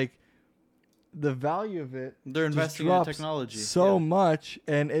 and like, the value of it, they're investing in technology so much,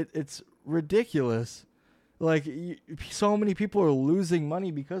 and it's ridiculous. Like, so many people are losing money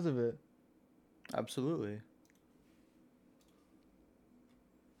because of it. Absolutely.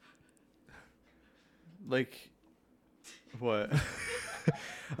 Like, what?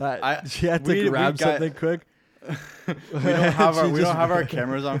 She had to grab something quick. we don't have our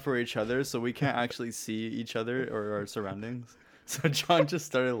cameras on for each other, so we can't actually see each other or our surroundings. So John just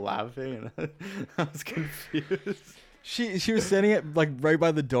started laughing, and I was confused. She was standing at like right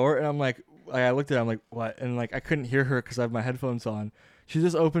by the door, and I'm like, I looked at her, I'm like, what? And like, I couldn't hear her because I have my headphones on. She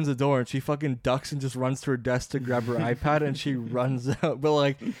just opens the door and she fucking ducks and just runs to her desk to grab her iPad, and she runs out. But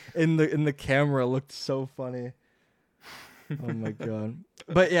like, in the camera, it looked so funny. Oh my god.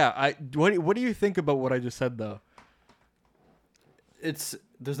 But yeah, what do you think about what I just said though?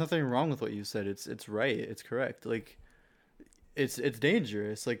 There's nothing wrong with what you said. It's right. It's correct. Like, it's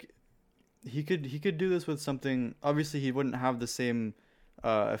dangerous. Like, he could do this with something. Obviously, he wouldn't have the same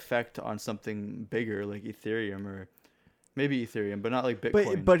effect on something bigger like Ethereum, or maybe Ethereum, but not like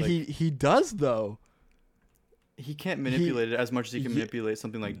Bitcoin. But like, he does though. He can't manipulate it as much as he can manipulate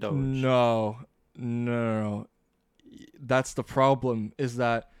something like Doge. No. That's the problem, is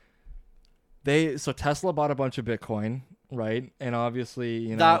that Tesla bought a bunch of Bitcoin, right? And obviously,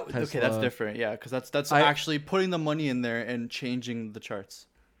 you know, Tesla, okay, that's different. Yeah, because that's actually putting the money in there and changing the charts.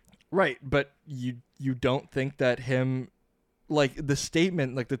 Right, but you don't think that him, like, the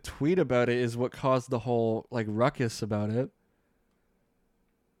statement, like the tweet about it is what caused the whole like ruckus about it.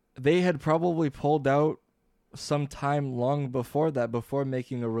 They had probably pulled out some time long before that, before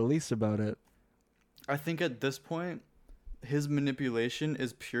making a release about it. I think at this point, his manipulation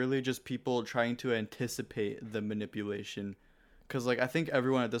is purely just people trying to anticipate the manipulation. Because, like, I think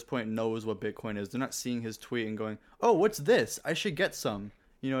everyone at this point knows what Bitcoin is. They're not seeing his tweet and going, oh, what's this? I should get some.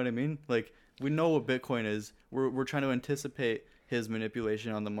 You know what I mean? Like, we know what Bitcoin is. We're trying to anticipate his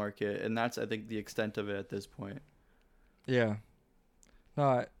manipulation on the market. And that's, I think, the extent of it at this point. Yeah.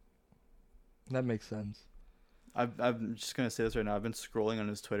 No, that makes sense. I'm just going to say this right now. I've been scrolling on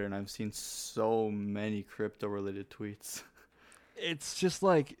his Twitter, and I've seen so many crypto-related tweets. It's just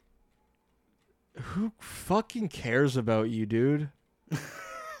like, who fucking cares about you, dude?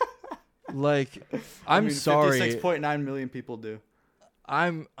 Like, I'm sorry. 56.9 million people do.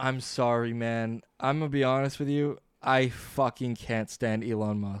 I'm sorry, man. I'm going to be honest with you. I fucking can't stand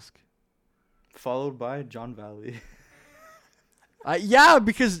Elon Musk. Followed by John Valley. Yeah,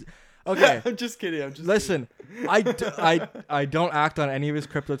 because... Okay. I'm just kidding. Listen, I don't act on any of his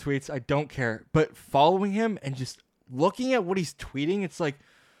crypto tweets. I don't care. But following him and just looking at what he's tweeting, it's like,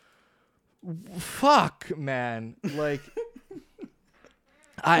 fuck, man. Like,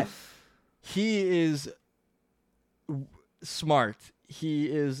 he is smart. He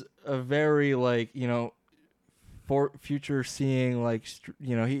is a very, like, you know, for future seeing, like,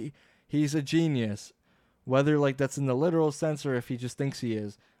 you know, he's a genius. Whether, like, that's in the literal sense or if he just thinks he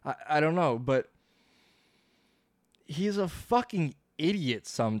is. I don't know, but he's a fucking idiot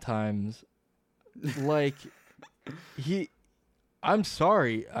sometimes. Like, I'm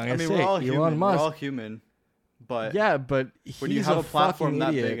sorry. We're all human. We're all human. But yeah, but when you have a platform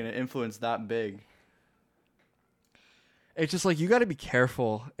that big and an influence that big. it's just like you got to be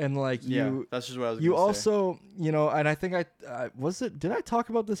careful, and like that's just what I was. You gonna also, say. And I think did I talk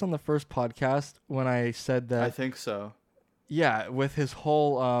about this on the first podcast when I said that? I think so. Yeah, with his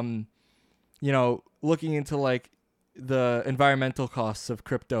whole looking into like the environmental costs of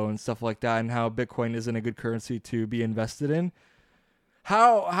crypto and stuff like that, and how Bitcoin isn't a good currency to be invested in.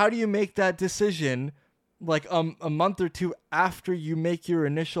 How do you make that decision like a month or two after you make your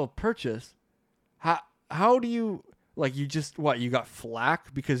initial purchase? How do you, like, you just, you got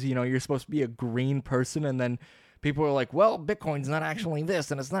flack because, you're supposed to be a green person, and then people are like, well, Bitcoin's not actually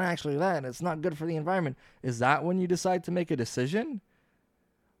this, and it's not actually that, and it's not good for the environment. Is that when you decide to make a decision?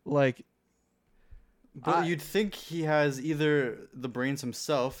 Like, but you'd think he has either the brains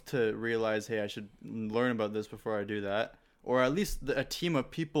himself to realize, hey, I should learn about this before I do that, or at least a team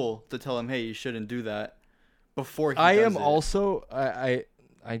of people to tell him, hey, you shouldn't do that before he does it. Also, I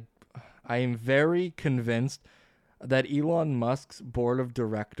am very convinced that Elon Musk's board of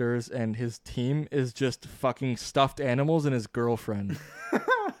directors and his team is just fucking stuffed animals and his girlfriend.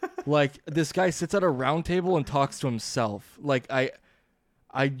 Like, this guy sits at a round table and talks to himself. Like,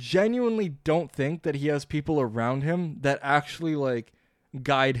 I genuinely don't think that he has people around him that actually, like,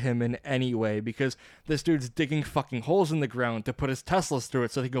 guide him in any way, because this dude's digging fucking holes in the ground to put his Teslas through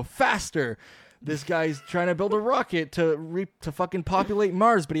it so they go faster. This guy's trying to build a rocket to fucking populate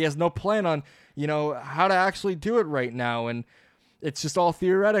Mars, but he has no plan on, how to actually do it right now. And it's just all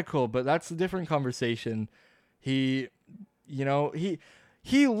theoretical, but that's a different conversation. He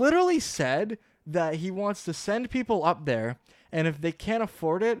literally said that he wants to send people up there, and if they can't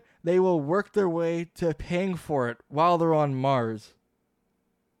afford it, they will work their way to paying for it while they're on Mars.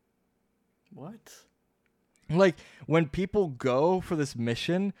 What? Like, when people go for this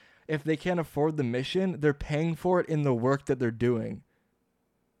mission, if they can't afford the mission, they're paying for it in the work that they're doing.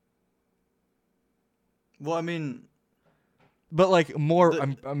 Well, I mean, but like more,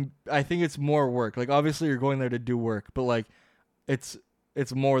 I think it's more work. Like, obviously you're going there to do work, but like, it's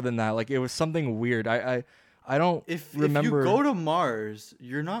more than that. Like, it was something weird. I don't remember. If you go to Mars,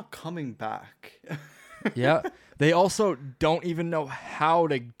 you're not coming back. Yeah. They also don't even know how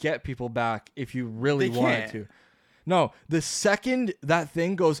to get people back if you really wanted to. No, the second that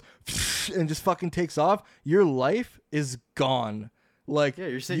thing goes and just fucking takes off, your life is gone. Like, yeah,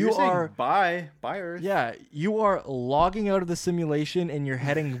 you're saying bye Earth. Yeah, you are logging out of the simulation and you're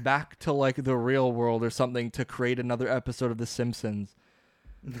heading back to like the real world or something to create another episode of The Simpsons.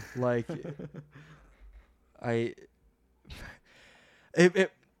 Like,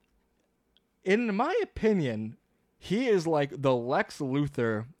 in my opinion, he is like the Lex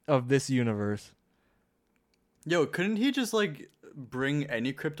Luthor of this universe. Yo, couldn't he just like bring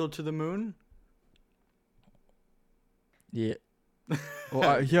any crypto to the moon? Yeah.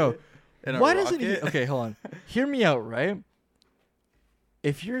 Well, why doesn't he? Okay, hold on. Hear me out, right?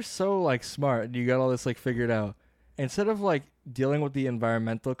 If you're so like smart and you got all this like figured out, instead of like dealing with the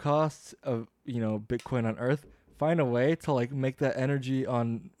environmental costs of Bitcoin on Earth, find a way to like make that energy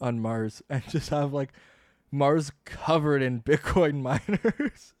on Mars and just have like Mars covered in Bitcoin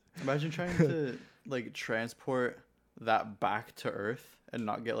miners. Imagine trying to like transport that back to Earth and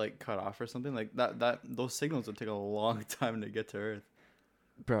not get like cut off or something like that. Those signals would take a long time to get to Earth.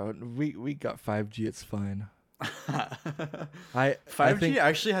 Bro, we got 5G. It's fine. 5G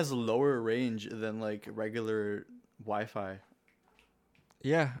actually has a lower range than like regular Wi-Fi.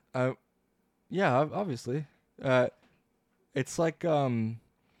 Yeah. Yeah. Obviously. It's like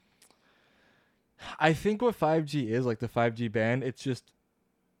I think what 5G is, like the 5G band, it's just,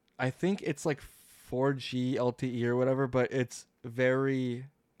 I think it's like 4G LTE or whatever, but it's very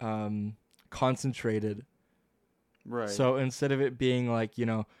concentrated. Right. So instead of it being like,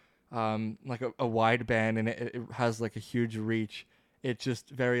 like a wide band and it has like a huge reach, it's just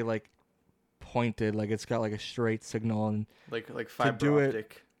very like pointed, like it's got like a straight signal and like fiber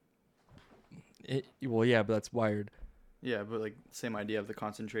optic. Well, yeah, but that's wired. Yeah, but like same idea of the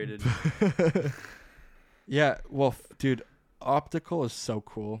concentrated. Yeah, well, dude, optical is so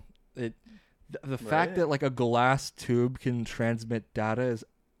cool. The fact that like a glass tube can transmit data is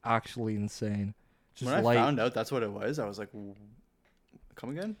actually insane. Just when I found out that's what it was, I was like, come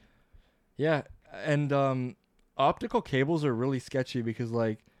again? Yeah, and optical cables are really sketchy because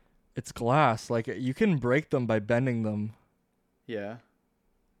like it's glass. Like you can break them by bending them. Yeah.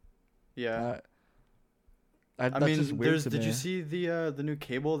 Yeah. I mean, just weird did you see the new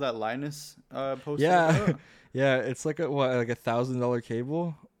cable that Linus posted? Yeah. Yeah, it's like like $1,000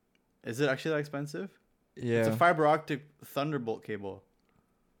 cable. Is it actually that expensive? Yeah. It's a fiber optic Thunderbolt cable.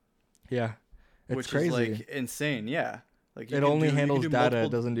 Yeah. It's which crazy. is like insane. Yeah. Like it only handles data, it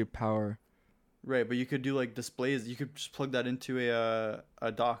doesn't do power. Right, but you could do like displays. You could just plug that into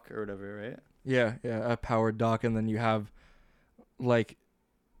a dock or whatever, right? Yeah, a powered dock, and then you have like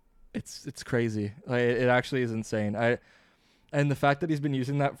it's crazy. Like it actually is insane. And the fact that he's been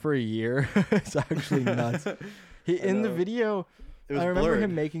using that for a year is actually nuts. In the video, I remember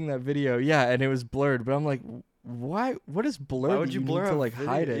him making that video. Yeah, and it was blurred, but I'm like, why? What is blurred? Why would you blur to like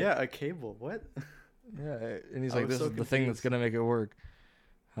video? hide it? Yeah, a cable. What? Yeah, and he's like, this is the thing that's gonna make it work.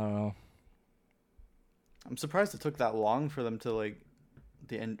 I don't know. I'm surprised it took that long for them to like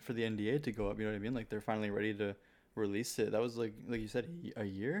for the NDA to go up. You know what I mean? Like they're finally ready to release it. That was like you said, a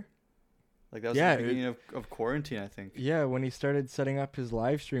year. Like that was the beginning of quarantine, I think. Yeah, when he started setting up his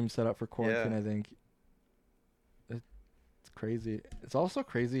live stream setup for quarantine, I think. It's crazy. It's also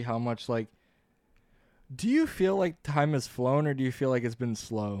crazy how much like. Do you feel like time has flown, or do you feel like it's been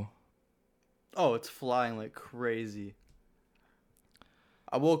slow? Oh, it's flying like crazy.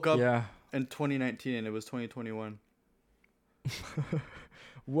 I woke up in 2019 and it was 2021.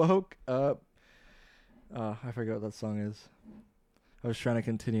 Woke up. I forgot what that song is. I was trying to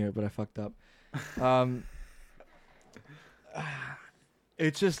continue it, but I fucked up.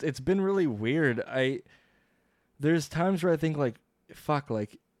 It's been really weird. There's times where I think like, fuck,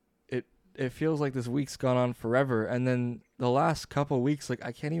 like it feels like this week's gone on forever, and then the last couple weeks, like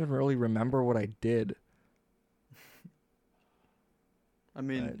I can't even really remember what I did. I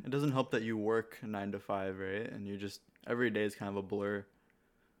mean, it doesn't help that you work 9 to 5, right? And you just every day is kind of a blur.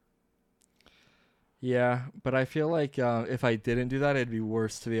 Yeah, but I feel like if I didn't do that, it'd be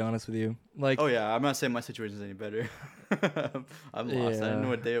worse, to be honest with you. Like, oh yeah, I'm not saying my situation's any better. I'm lost. I didn't know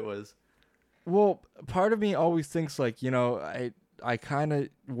what day it was. Well, part of me always thinks like, you know, I kind of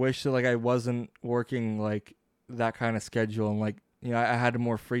wish that like I wasn't working like that kind of schedule, and like, you know, I had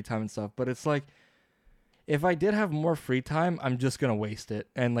more free time and stuff. But it's like, if I did have more free time, I'm just gonna waste it,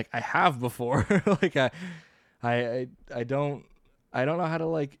 and like I have before. Like I don't know how to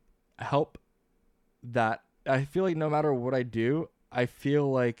like help that. I feel like no matter what I do, I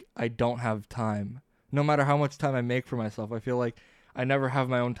feel like I don't have time. No matter how much time I make for myself, I feel like I never have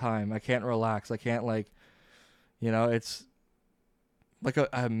my own time. I can't relax. I can't like, you know, it's like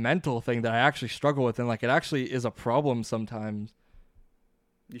a mental thing that I actually struggle with, and like it actually is a problem sometimes.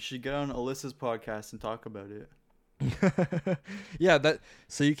 You should get on Alyssa's podcast and talk about it. Yeah,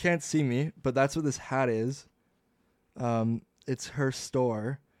 so you can't see me, but that's what this hat is. It's her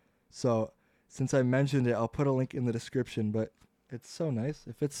store. So since I mentioned it, I'll put a link in the description, but it's so nice.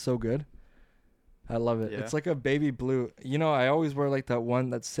 It fits so good. I love it. Yeah. It's like a baby blue. You know, I always wear like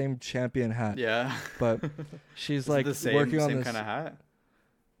that same Champion hat. Yeah. But she's like working on this kind of hat.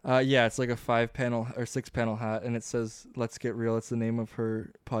 Yeah, it's like a 5-panel or 6-panel hat, and it says "Let's Get Real." It's the name of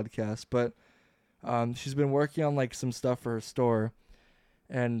her podcast. But she's been working on like some stuff for her store,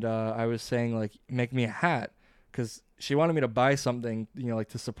 and I was saying like, make me a hat, because she wanted me to buy something, you know, like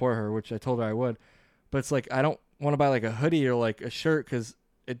to support her, which I told her I would. But it's like, I don't want to buy like a hoodie or like a shirt, because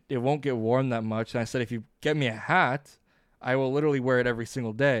it won't get worn that much. And I said, if you get me a hat, I will literally wear it every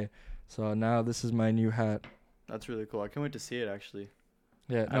single day. So now this is my new hat. That's really cool. I can't wait to see it, actually.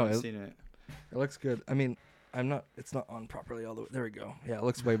 Yeah, I haven't seen it. It looks good. I mean, it's not on properly all the way. There we go. Yeah, it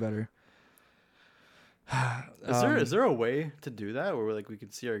looks way better. Is there a way to do that where like we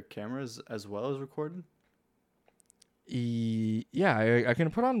can see our cameras as well as recording? Yeah, I can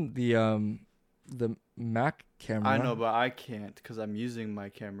put on the Mac camera. I know, but I can't because I'm using my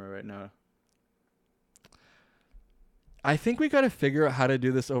camera right now. I think we got to figure out how to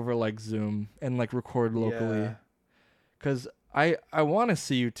do this over like Zoom and like record locally. Yeah. Cuz I want to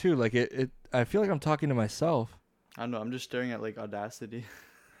see you too. Like I feel like I'm talking to myself. I don't know. I'm just staring at like Audacity.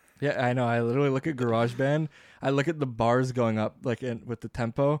 Yeah, I know. I literally look at GarageBand. I look at the bars going up like with the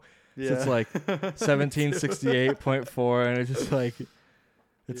tempo. Yeah. So it's like 1768.4, and it's just like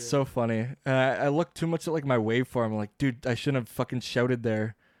it's so funny. And I look too much at like my waveform. I'm like, dude, I shouldn't have fucking shouted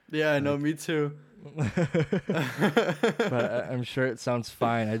there. Yeah, I know. Me too. But I'm sure it sounds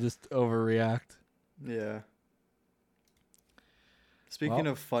fine. I just overreact. Yeah. Speaking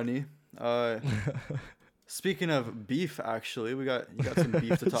of funny, speaking of beef, actually, you got some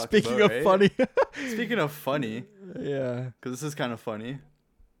beef to talk Speaking about. Of funny. Speaking of funny. Yeah. Because this is kind of funny.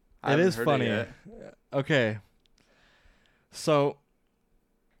 It is funny. Okay. So,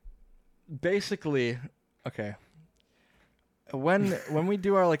 basically, okay. When we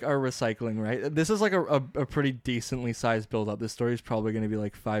do our recycling, right? This is like a pretty decently sized build up. This story is probably going to be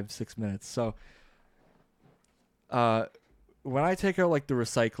like 5-6 minutes. So, when I take out like the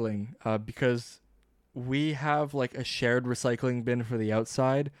recycling, because we have like a shared recycling bin for the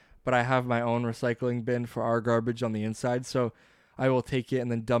outside, but I have my own recycling bin for our garbage on the inside. So I will take it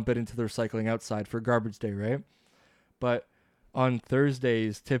and then dump it into the recycling outside for garbage day, right? But on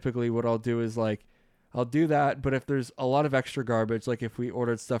Thursdays, typically what I'll do is like, I'll do that, but if there's a lot of extra garbage, like if we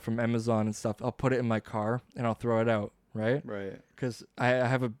ordered stuff from Amazon and stuff, I'll put it in my car and I'll throw it out, right? Right. Because I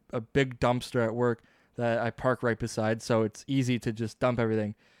have a big dumpster at work that I park right beside, so it's easy to just dump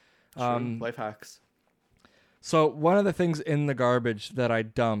everything. Life hacks. So one of the things in the garbage that I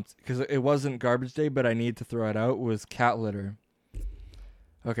dumped, because it wasn't garbage day, but I needed to throw it out, was cat litter.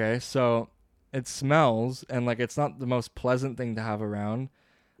 Okay, so it smells, and like it's not the most pleasant thing to have around,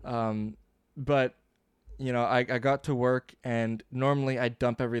 but you know, I got to work, and normally I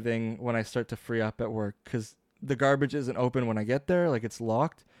dump everything when I start to free up at work, because the garbage isn't open when I get there, like it's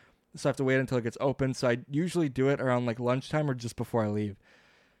locked, so I have to wait until it gets open. So I usually do it around like lunchtime or just before I leave.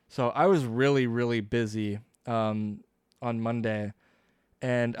 So I was really, really busy on Monday,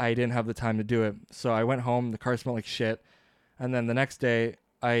 and I didn't have the time to do it. So I went home, the car smelled like shit, and then the next day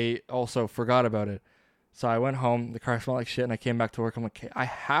I also forgot about it. So I went home, the car smelled like shit, and I came back to work. I'm like, okay, I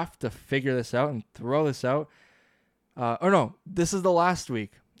have to figure this out and throw this out. This is the last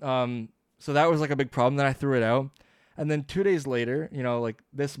week. So that was like a big problem. Then I threw it out. And then 2 days later, you know, like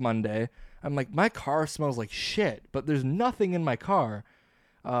this Monday, I'm like, my car smells like shit, but there's nothing in my car.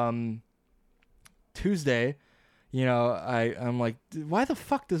 Tuesday, you know, I'm like, why the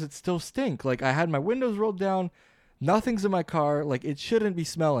fuck does it still stink? Like I had my windows rolled down, nothing's in my car, like it shouldn't be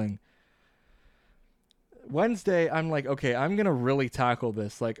smelling. Wednesday, I'm like, okay, I'm going to really tackle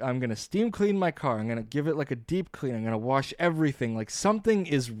this. Like, I'm going to steam clean my car. I'm going to give it like a deep clean. I'm going to wash everything. Like, something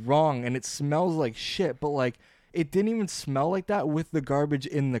is wrong and it smells like shit. But, like, it didn't even smell like that with the garbage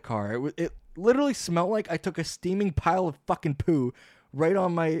in the car. It literally smelled like I took a steaming pile of fucking poo right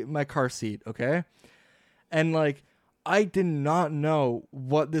on my car seat, okay? And, like, I did not know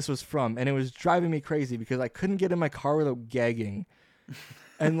what this was from. And it was driving me crazy because I couldn't get in my car without gagging.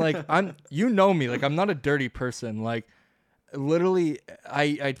 And like you know me, like I'm not a dirty person. Like literally,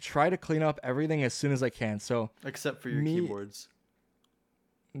 I try to clean up everything as soon as I can. So except for your keyboards.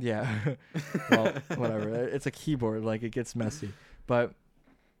 Yeah, well, whatever. It's a keyboard. Like it gets messy, but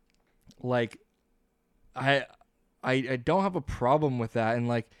like I don't have a problem with that. And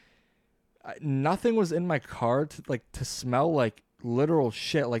like nothing was in my car to smell like literal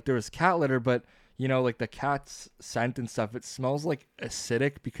shit. Like there was cat litter, but. You know, like the cat's scent and stuff, it smells like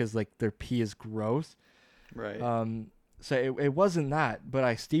acidic because like their pee is gross. Right. So it wasn't that, but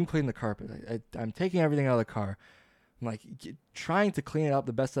I steam cleaned the carpet. I'm taking everything out of the car. I'm like trying to clean it up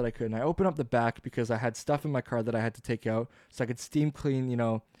the best that I could. And I opened up the back because I had stuff in my car that I had to take out so I could steam clean, you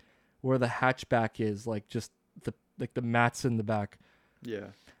know, where the hatchback is, like just the mats in the back. Yeah.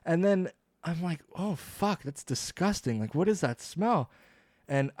 And then I'm like, oh fuck, that's disgusting. Like, what is that smell?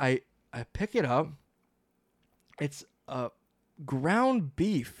 And I pick it up. It's ground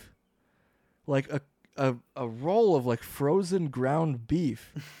beef, like a roll of like frozen ground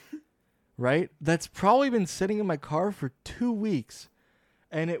beef, right? That's probably been sitting in my car for 2 weeks,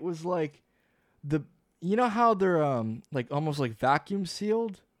 and it was like you know how they're like almost like vacuum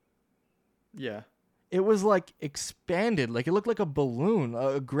sealed. Yeah. It was like expanded, like it looked like a balloon,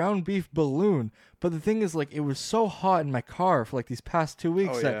 a ground beef balloon. But the thing is, like, it was so hot in my car for like these past 2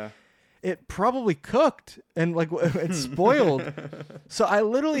 weeks that it probably cooked and like it spoiled. So I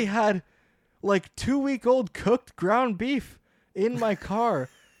literally had like 2-week-old cooked ground beef in my car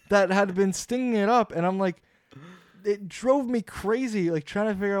that had been stinging it up. And I'm like, it drove me crazy, like trying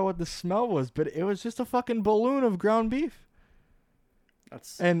to figure out what the smell was. But it was just a fucking balloon of ground beef.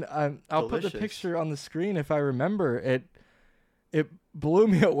 And I'll put the picture on the screen if I remember. It blew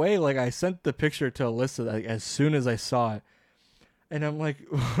me away. Like I sent the picture to Alyssa like, as soon as I saw it. And I'm like,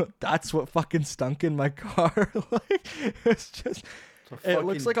 that's what fucking stunk in my car. Like, it's just, it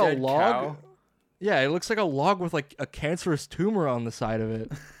looks like a log. Cow. Yeah, it looks like a log with like a cancerous tumor on the side of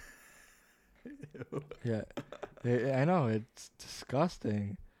it. Yeah, I know, it's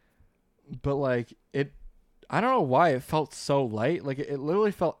disgusting. But like, I don't know why it felt so light. Like, it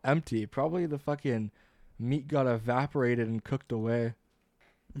literally felt empty. Probably the fucking meat got evaporated and cooked away.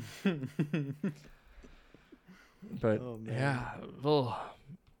 But yeah, ugh.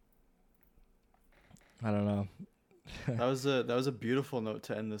 I don't know. that was a beautiful note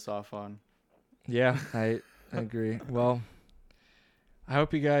to end this off on. Yeah, I agree. Well, I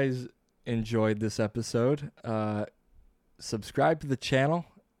hope you guys enjoyed this episode. Subscribe to the channel.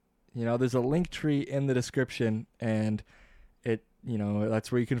 You know, there's a link tree in the description, and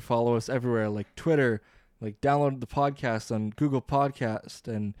that's where you can follow us everywhere, like Twitter, like download the podcast on Google Podcast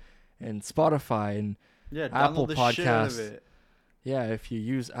and Spotify and Apple Podcast. Yeah, if you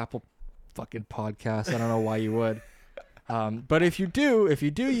use Apple fucking Podcast, I don't know why you would. But if you do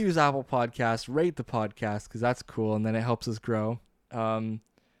use Apple Podcasts, rate the podcast because that's cool, and then it helps us grow.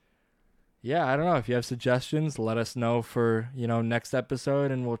 Yeah, I don't know. If you have suggestions, let us know for, next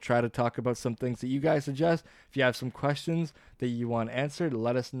episode, and we'll try to talk about some things that you guys suggest. If you have some questions that you want answered,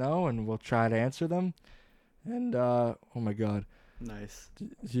 let us know, and we'll try to answer them. And, oh my God. Nice.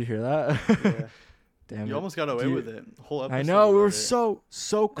 Did you hear that? Yeah. Damn you almost got away with it. Whole episode. I know. We were so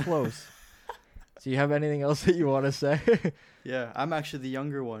close. Do you have anything else that you want to say? Yeah, I'm actually the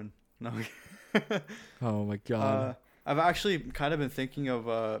younger one. No. Oh my God. I've actually kind of been thinking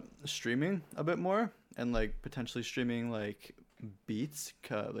of streaming a bit more and like potentially streaming like beats,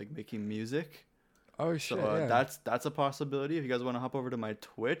 like making music. Oh shit! So yeah. that's a possibility. If you guys want to hop over to my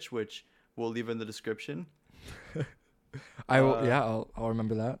Twitch, which we'll leave in the description. I will. Yeah, I'll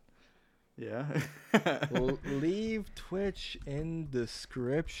remember that. Yeah. We'll leave Twitch in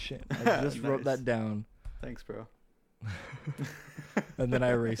description. I just wrote that down. Thanks, bro. And then I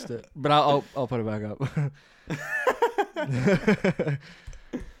erased it, but I'll put it back up.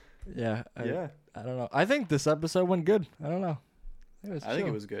 Yeah. I don't know. I think this episode went good. I don't know. I think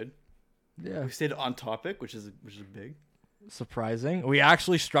it was good. Yeah. We stayed on topic, which is big. Surprising. We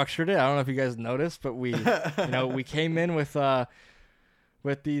actually structured it. I don't know if you guys noticed, but we we came in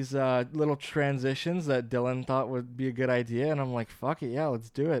with these little transitions that Dylan thought would be a good idea, and I'm like, fuck it, yeah, let's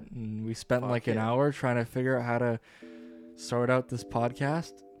do it. And we spent an hour trying to figure out how to sort out this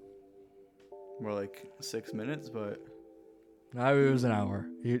podcast. More like 6 minutes, but no, it was an hour.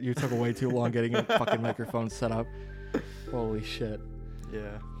 You took way too long getting a fucking microphone set up. Holy shit.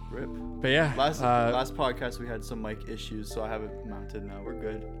 Yeah, rip. But yeah, last podcast we had some mic issues, so I have it mounted now. We're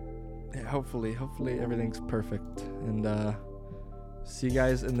good. Yeah, hopefully everything's perfect. And see you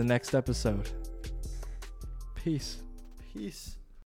guys in the next episode. Peace. Peace.